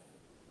printing.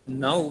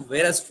 Now,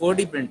 whereas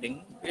 4D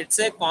printing, it's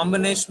a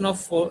combination of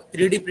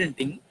 3D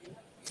printing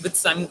with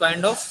some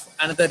kind of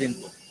another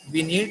input.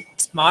 We need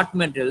smart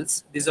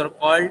materials. These are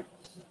called,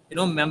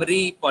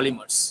 memory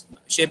polymers,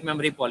 shape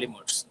memory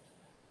polymers.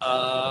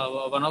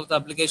 One of the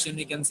application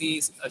you can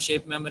see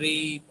shape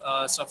memory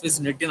stuff is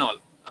nitinol.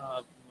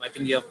 I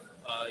think you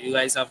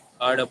guys have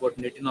heard about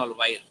nitinol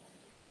while.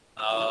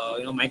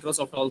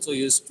 Microsoft also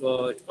used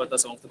for the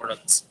some of the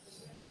products.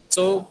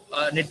 So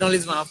nitinol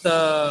is one of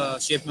the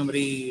shape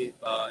memory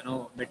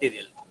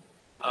material,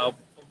 uh,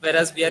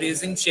 whereas we are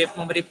using shape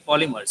memory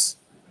polymers.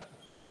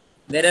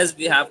 Whereas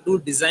we have to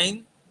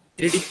design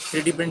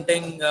 3D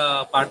printing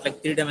part,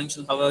 like 3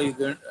 dimensional, how are you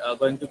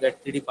going to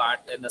get 3D part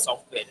in the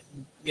software.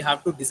 We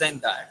have to design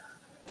that,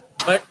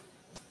 but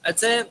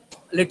it's a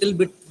little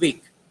bit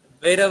weak.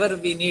 Wherever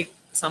we need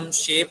some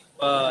shape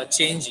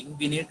changing,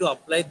 we need to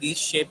apply these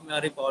shape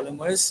memory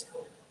polymers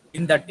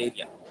in that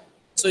area.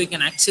 So you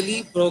can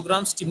actually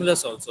program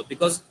stimulus also,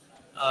 because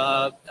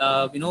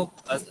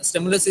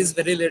stimulus is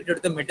very related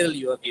to the material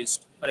you have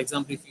used. For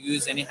example, if you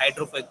use any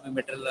hydrophilic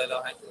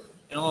material,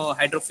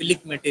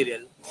 hydrophilic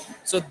material,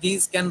 so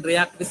these can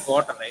react with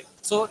water, right?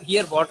 So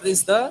here water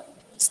is the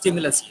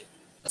stimulus here.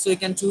 So you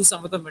can choose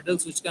some of the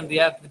metals which can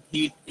react with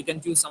heat. You can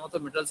choose some of the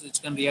metals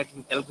which can react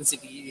with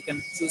electricity. You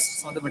can choose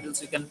some of the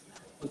metals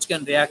which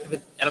can react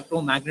with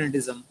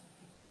electromagnetism,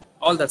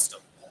 all that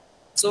stuff.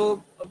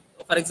 So,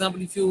 for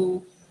example, if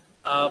you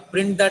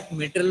print that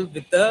metal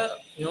with the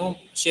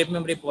shape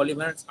memory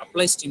polymer,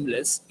 apply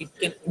stimulus, it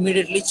can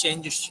immediately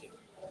change its shape.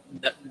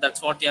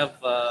 That's what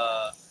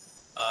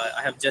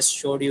I have just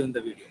showed you in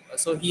the video.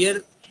 So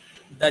here,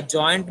 the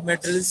joint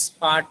metals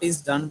part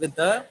is done with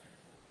the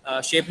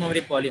shape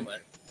memory polymer.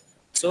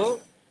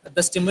 So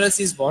the stimulus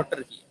is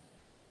water here.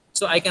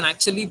 So I can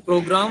actually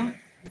program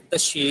the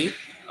shape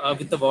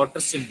with the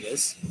water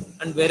stimulus,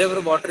 and wherever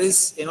water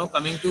is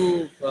coming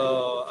to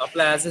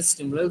apply as a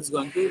stimulus, is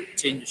going to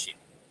change the shape.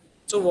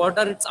 So what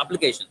are its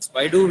applications?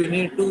 Why do we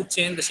need to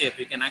change the shape?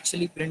 We can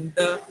actually print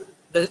the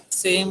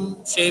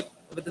same shape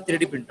with the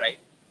 3D print, right?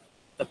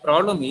 The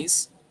problem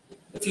is,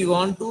 if you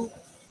want to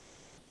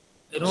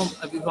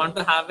if you want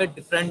to have a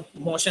different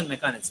motion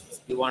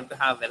mechanisms, you want to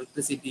have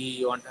electricity,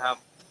 you want to have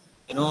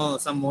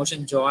some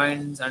motion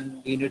joints,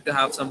 and you need to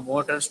have some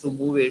motors to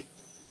move it.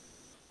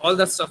 All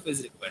that stuff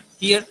is required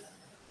here.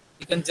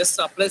 You can just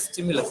apply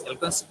stimulus,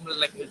 electron stimulus.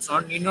 Like, it's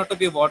not need not to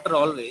be water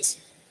always.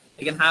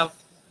 You can have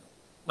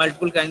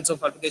multiple kinds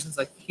of applications.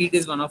 Like heat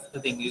is one of the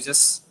thing. You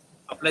just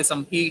apply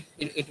some heat,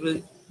 it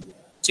will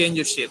change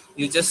your shape.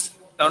 You just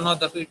turn off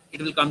the heat,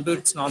 it will come to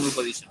its normal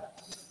position.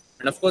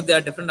 And of course there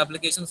are different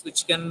applications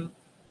which can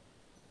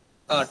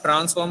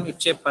transform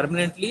its shape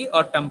permanently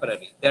or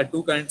temporarily. There are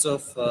two kinds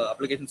of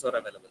applications are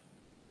available.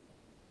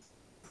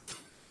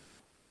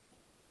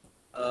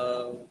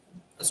 Uh,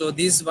 so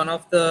this is one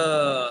of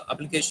the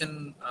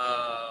application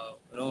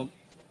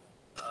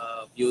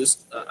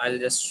used. I'll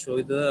just show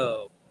you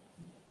the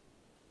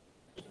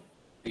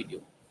video.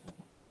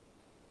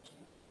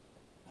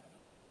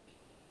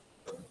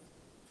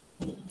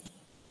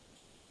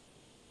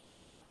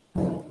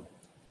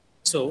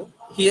 So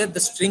here the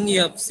string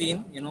you have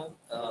seen,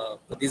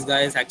 this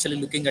guy is actually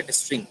looking at a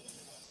string.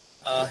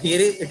 Here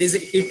it is a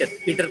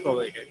heater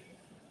provided.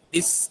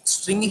 This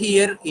string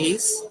here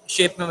is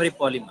shape memory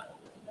polymer.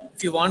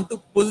 If you want to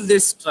pull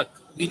this truck,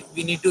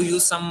 we need to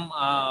use some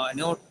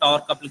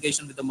torque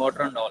application with the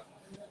motor and all.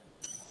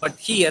 But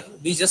here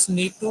we just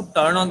need to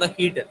turn on the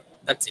heater.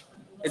 That's it.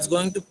 It's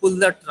going to pull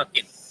the truck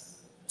in.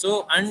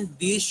 So, and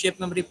these shape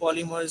memory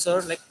polymers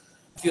are like,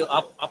 if you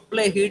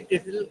apply heat,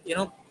 it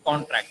will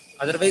contract.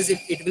 Otherwise,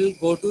 it will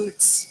go to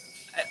its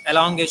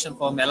elongation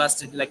form,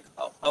 elastic. Like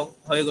how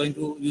you're going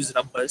to use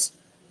rubbers,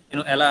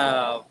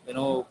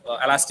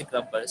 elastic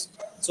rubbers.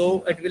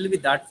 So it will be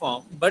that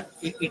form. But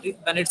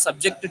when it's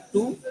subjected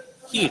to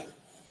heat,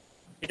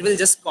 it will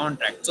just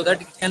contract so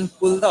that it can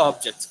pull the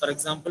objects. For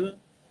example,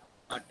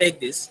 take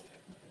this.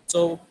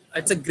 So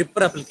it's a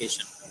gripper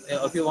application.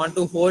 If you want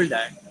to hold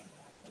that,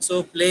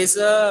 so place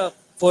a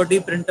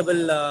 4D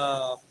printable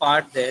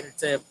part there.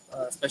 It's a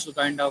special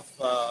kind of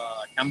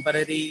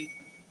temporary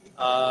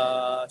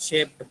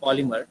shaped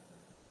polymer.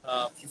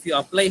 If you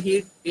apply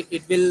heat,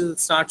 it will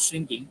start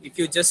shrinking. If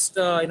you just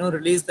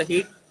release the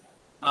heat,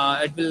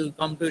 it will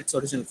come to its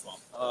original form.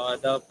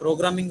 The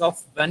programming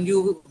of when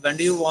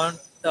do you want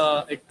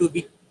it to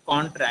be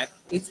contract,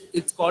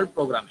 it's called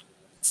programming.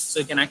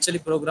 So you can actually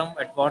program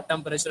at what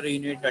temperature you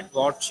need, at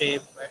what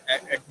shape,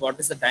 at what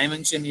is the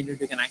dimension you need.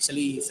 You can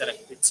actually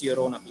select. It's your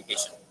own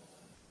application.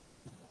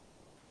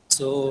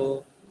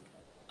 So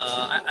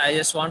I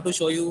just want to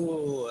show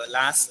you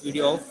last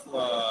video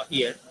of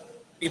here.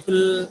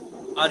 People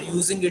are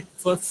using it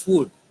for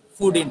food.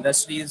 Food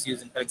industry is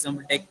using. For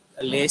example, take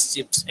Lay's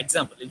chips.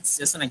 Example. It's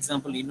just an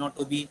example. You not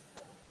to be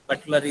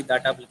particularly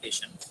that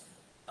application.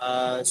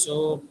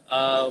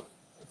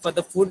 For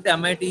the food,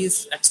 MIT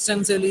is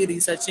extensively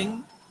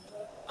researching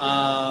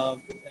uh,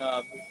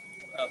 uh,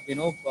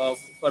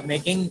 for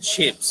making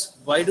shapes.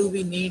 Why do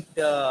we need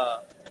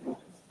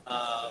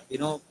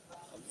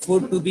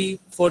food to be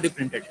 4D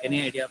printed?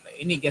 Any idea?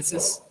 Any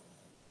guesses?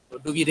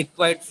 Do we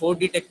require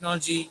 4D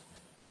technology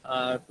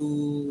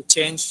to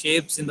change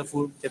shapes in the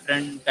food,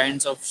 different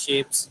kinds of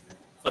shapes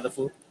for the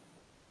food?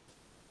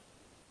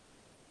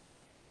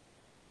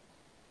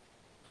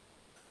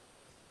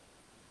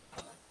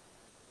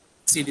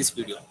 See this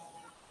video.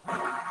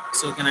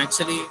 So you can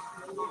actually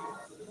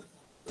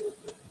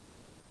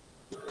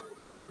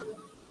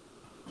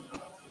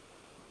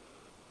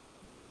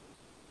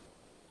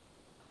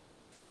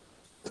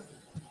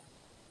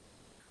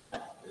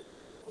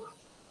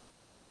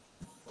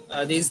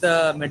This is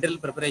the material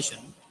preparation.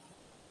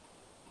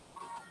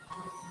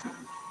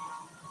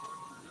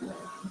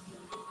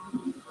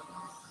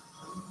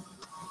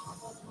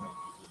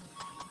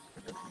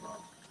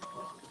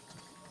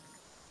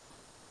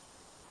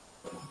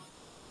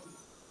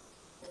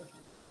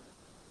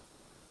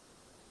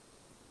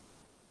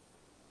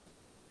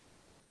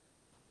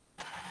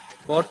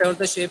 Whatever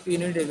the shape you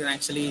need, you can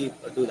actually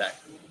do that.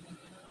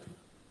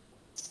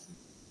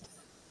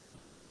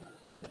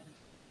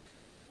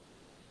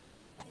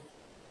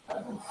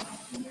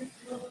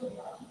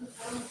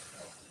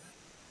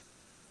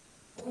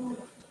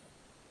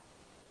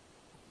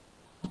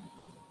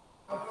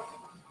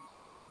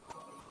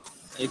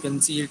 You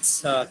can see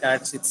its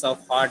characteristics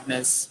of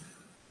hardness,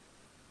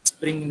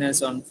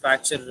 springiness on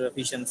fracture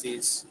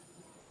efficiencies,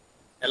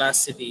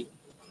 elasticity.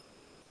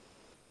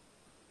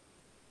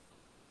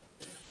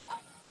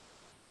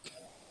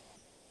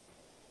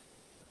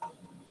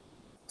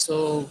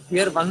 So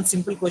here one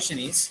simple question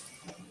is,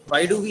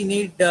 why do we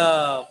need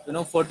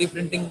 4D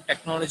printing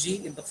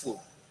technology in the food?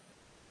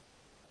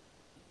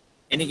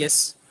 Any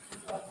guess?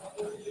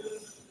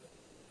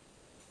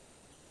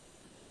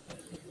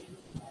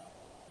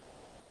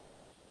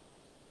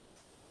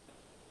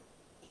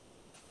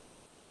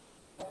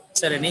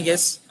 Sir, any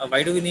guess?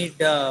 Why do we need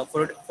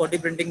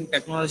 4D printing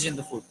technology in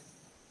the food?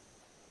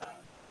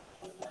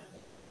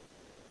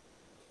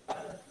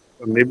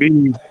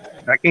 Maybe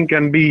packing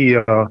can be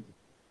uh,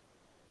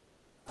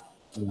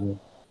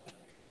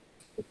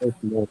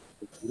 more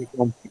uniform.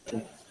 uniform.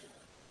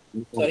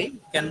 Sorry,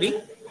 can be?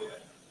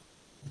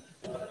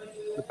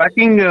 The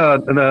packing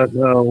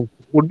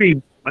would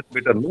be much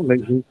better, no?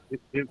 Like if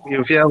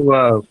you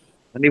have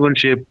uneven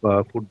shape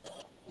food,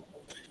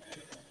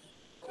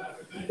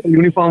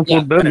 uniform Yeah,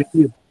 food, then correct.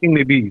 maybe packing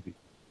may be easy.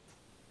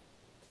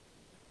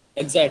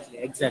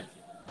 Exactly.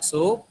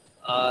 So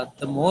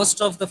the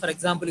most of the, for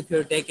example, if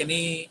you take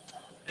any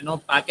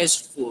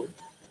packaged food,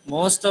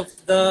 most of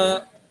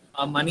the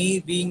money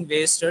being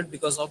wasted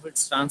because of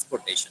its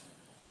transportation.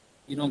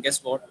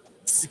 Guess what?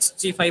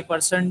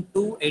 65%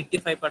 to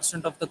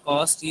 85% of the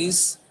cost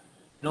is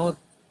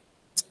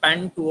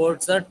spent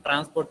towards the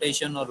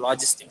transportation or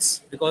logistics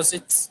because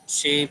it's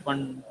shape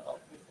and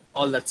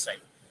all that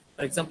side.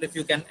 For example, if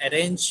you can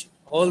arrange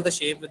all the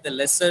shape with the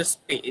lesser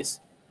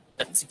space,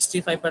 that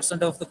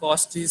 65% of the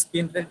cost is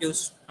being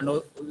reduced, and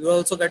you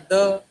also get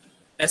the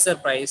lesser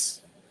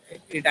price.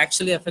 It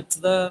actually affects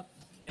the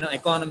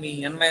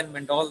economy,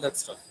 environment, all that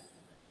stuff.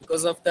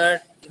 Because of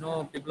that,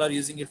 people are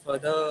using it for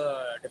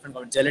the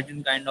different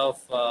gelatin kind of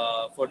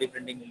 4D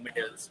printing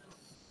materials.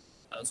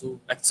 So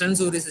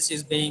extensive research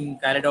is being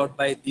carried out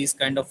by these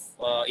kind of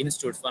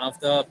institutes. One of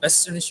the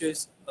best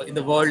institutes in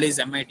the world is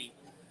MIT.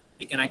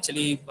 You can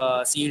actually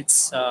see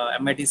its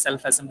MIT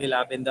self-assembly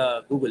lab in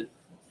the Google.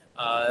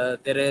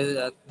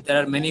 There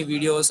are many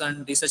videos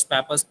and research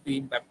papers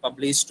being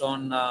published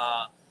on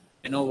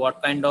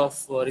what kind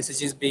of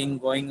research is being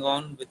going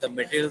on with the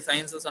material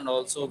sciences and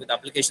also with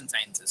application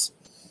sciences.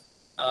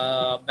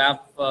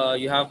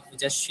 You have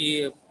just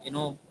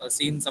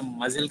seen some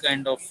muzzle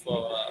kind of.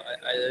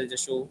 I'll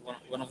just show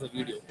one of the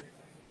video.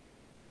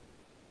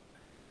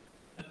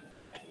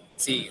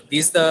 See,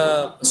 this is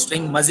the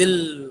string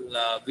muzzle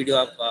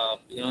video of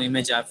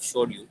image I've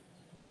showed you.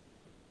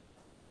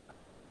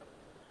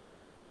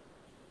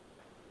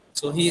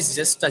 So he is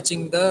just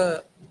touching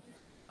the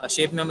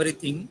shape memory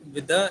thing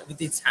with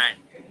his hand.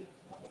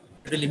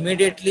 It will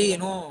immediately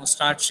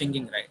start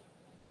shrinking, right?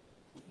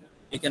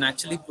 You can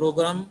actually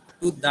program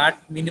to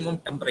that minimum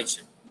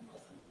temperature.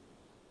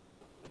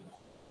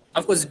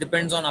 Of course, it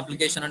depends on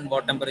application and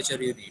what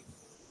temperature you need,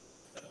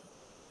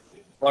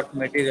 what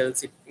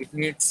materials it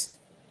needs,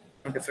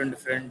 different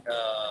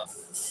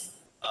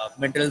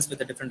materials with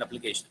a different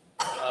application.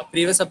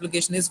 Previous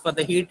application is for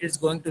the heat, it's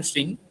going to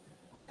shrink.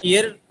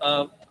 Here,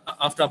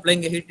 after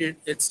applying the heat,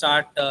 it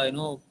start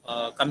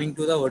coming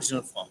to the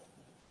original form.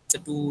 It's a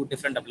two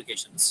different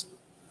applications.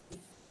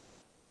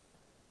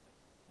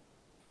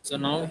 So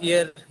now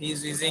here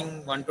he's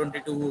using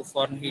 122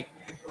 Fahrenheit.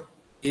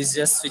 He's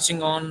just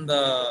switching on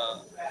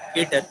the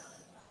heater.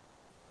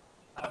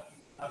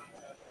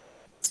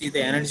 See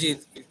the energy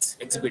it's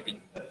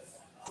exhibiting.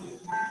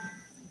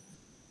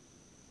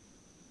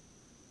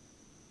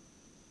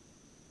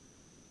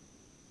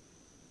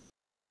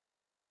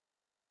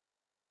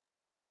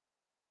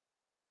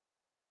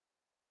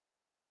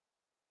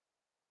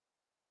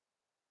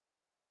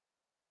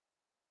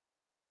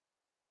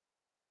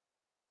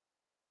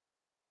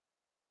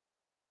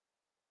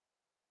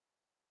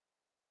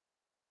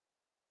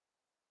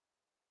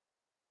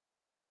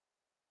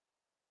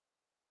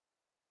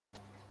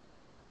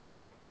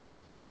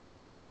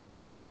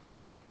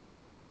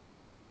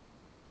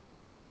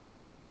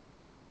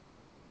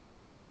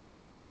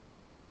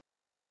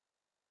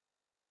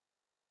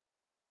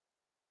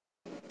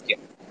 Okay.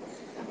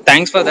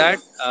 Thanks for that.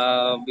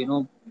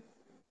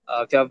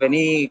 If you have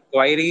any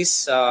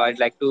queries, I'd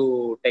like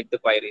to take the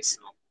queries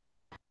now.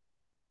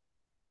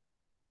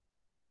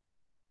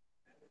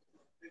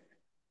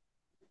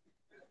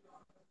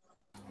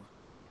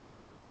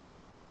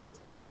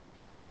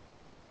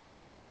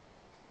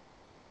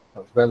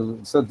 Well,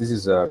 so this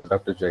is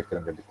Dr.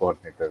 Jayakaran, the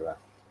coordinator.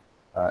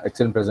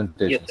 Excellent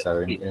presentation, Yes,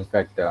 sir. sir. In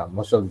fact,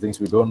 most of the things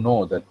we don't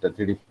know that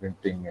 3D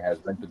printing has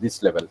went to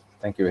this level.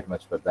 Thank you very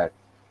much for that.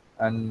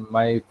 And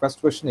my first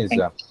question is,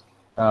 Thank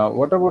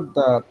what about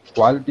the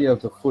quality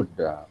of the food?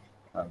 I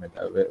mean,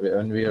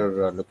 when we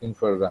are looking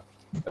for the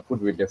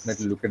food, we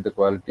definitely look at the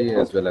quality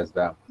as well as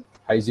the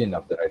hygiene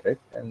of the right?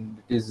 And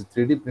it is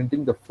 3D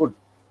printing the food.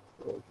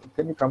 So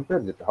can you compare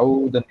that?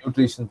 How the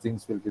nutrition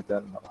things will be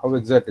done? How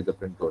exactly the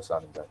print goes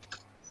on in that?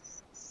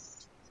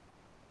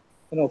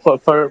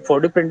 for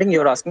 4D printing,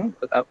 you're asking.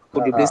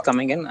 Could you please Uh,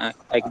 coming in? I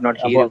could not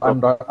hear you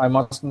properly. I'm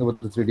asking about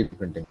the 3D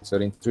printing. So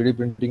in 3D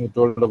printing, you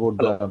told about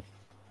Hello. the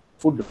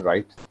food,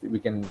 right? We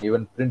can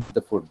even print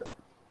the food.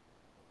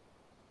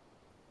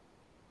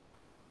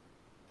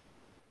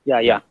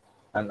 Yeah.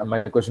 And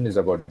my question is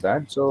about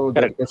that. So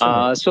the Correct.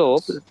 question So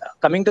is,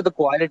 coming to the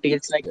quality,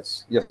 it's like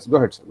yes. Go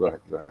ahead, sir. Go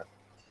ahead.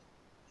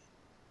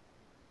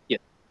 yeah.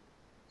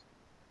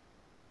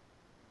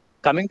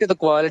 Coming to the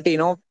quality,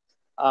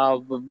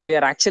 we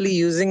are actually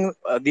using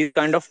these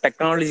kind of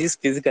technologies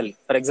physically.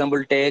 For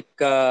example, take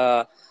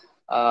what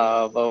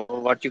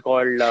you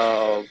call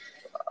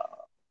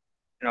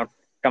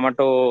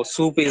tomato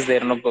soup is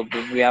there.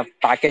 We have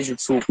packaged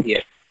soup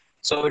here.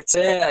 So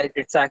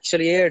it's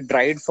actually a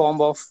dried form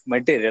of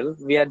material.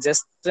 We are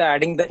just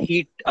adding the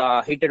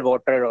heated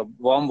water or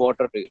warm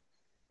water to it.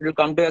 It will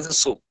come to as a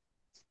soup.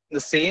 The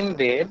same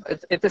way,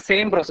 it's the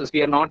same process.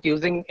 We are not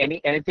using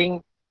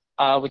anything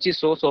which is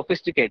so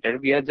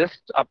sophisticated. We are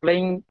just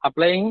applying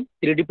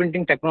 3D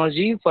printing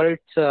technology for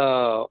its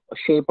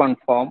shape and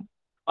form,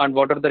 and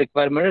what are the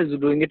requirements is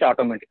doing it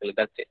automatically.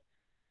 That's it.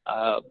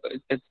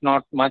 It's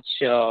not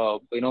much,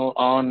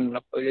 on.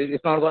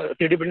 It's not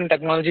 3D printing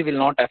technology will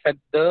not affect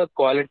the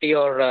quality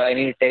or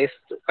any taste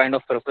kind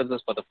of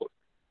preferences for the food.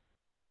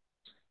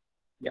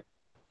 Yeah.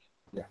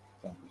 Yeah,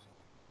 thank you.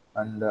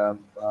 And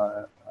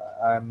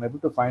I'm able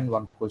to find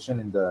one question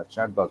in the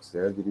chat box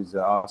there. It is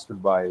asked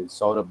by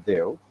Saurabh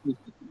Dev.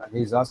 And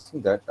he's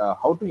asking that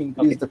how to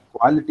increase the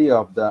quality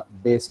of the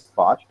base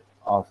part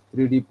of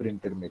 3D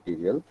printed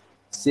material,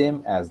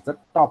 same as the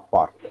top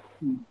part.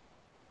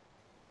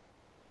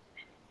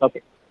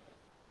 Okay.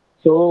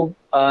 So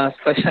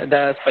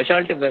the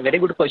specialty, very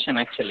good question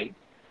actually.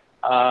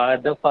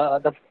 The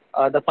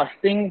first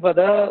thing for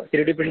the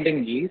 3D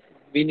printing is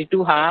we need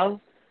to have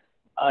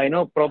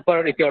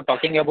proper. If you're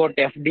talking about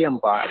FDM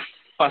part,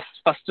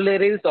 first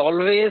layer is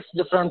always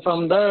different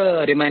from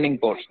the remaining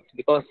portions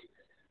because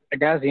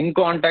it has in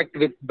contact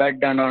with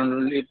bed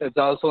and it's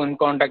also in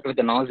contact with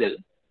the nozzle.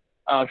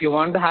 If you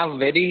want to have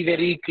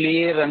very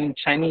clear and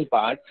shiny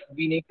parts,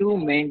 we need to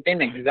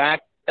maintain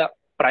exact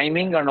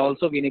priming, and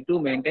also we need to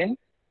maintain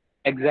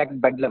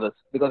exact bed levels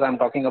because I'm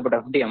talking about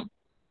FDM.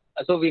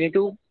 So we need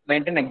to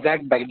maintain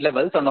exact bed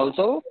levels and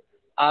also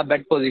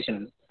bed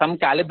position. Some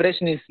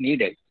calibration is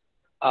needed.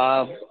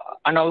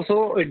 And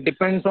also it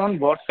depends on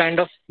what kind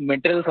of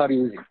materials are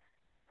using.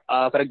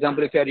 For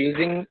example, if you are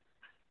using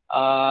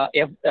PLA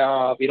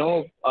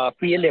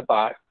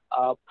part,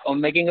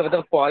 making of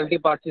the quality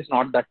parts is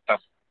not that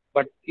tough.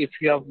 But if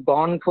you have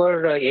gone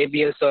for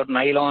ABS or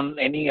nylon,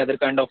 any other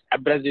kind of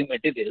abrasive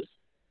materials,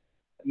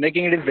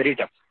 making it is very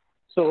tough.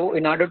 So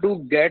in order to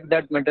get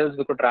that metals,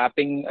 because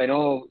wrapping and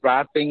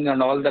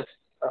all the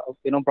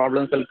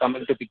problems will come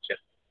into picture.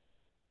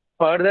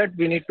 For that,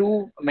 we need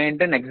to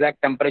maintain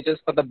exact temperatures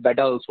for the bed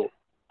also,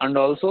 and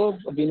also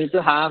we need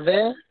to have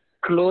a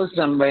closed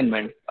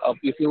environment.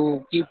 If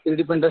you keep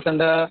 3D printers in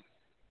the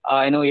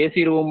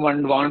AC room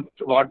and want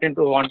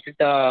it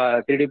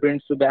 3D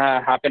prints to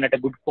happen at a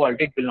good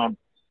quality, it will not.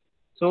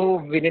 So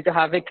we need to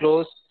have a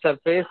closed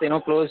surface,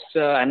 closed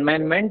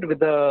environment with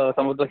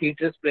some of the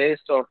heaters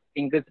placed or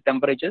increase the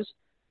temperatures,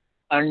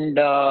 and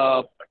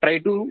try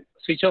to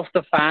switch off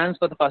the fans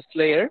for the first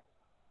layer,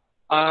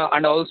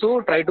 and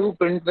also try to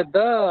print with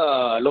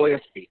the lower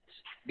speeds.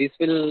 This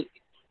will,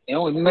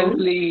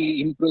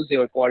 immensely improve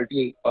your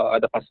quality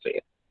at the first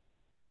layer.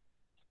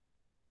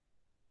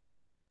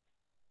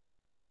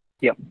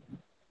 Yeah.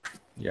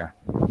 Yeah.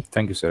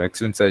 Thank you, sir.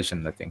 Excellent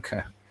session, I think.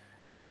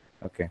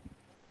 Okay.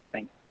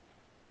 Thank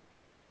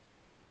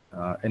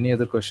you. Any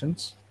other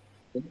questions?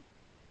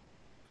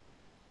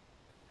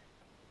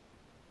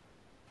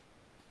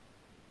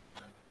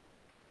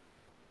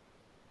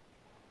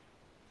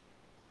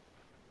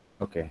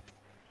 Okay.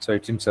 So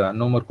it seems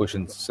no more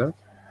questions, sir.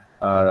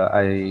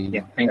 I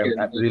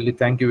really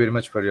thank you very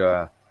much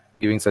for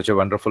giving such a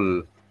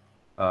wonderful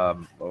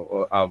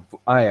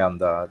eye on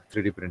the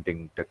 3D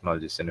printing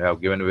technologies, and you have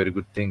given very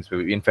good things.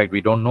 In fact, we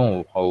don't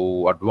know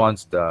how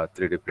advanced the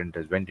 3D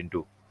printers went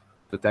into.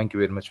 So thank you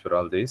very much for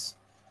all this,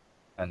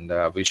 and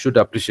we should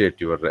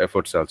appreciate your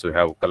efforts also. You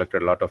have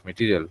collected a lot of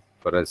material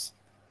for us.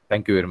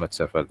 Thank you very much,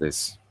 sir, for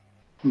this.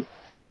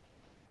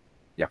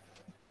 Yeah.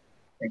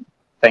 Thank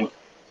you.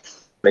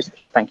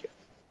 Thank you.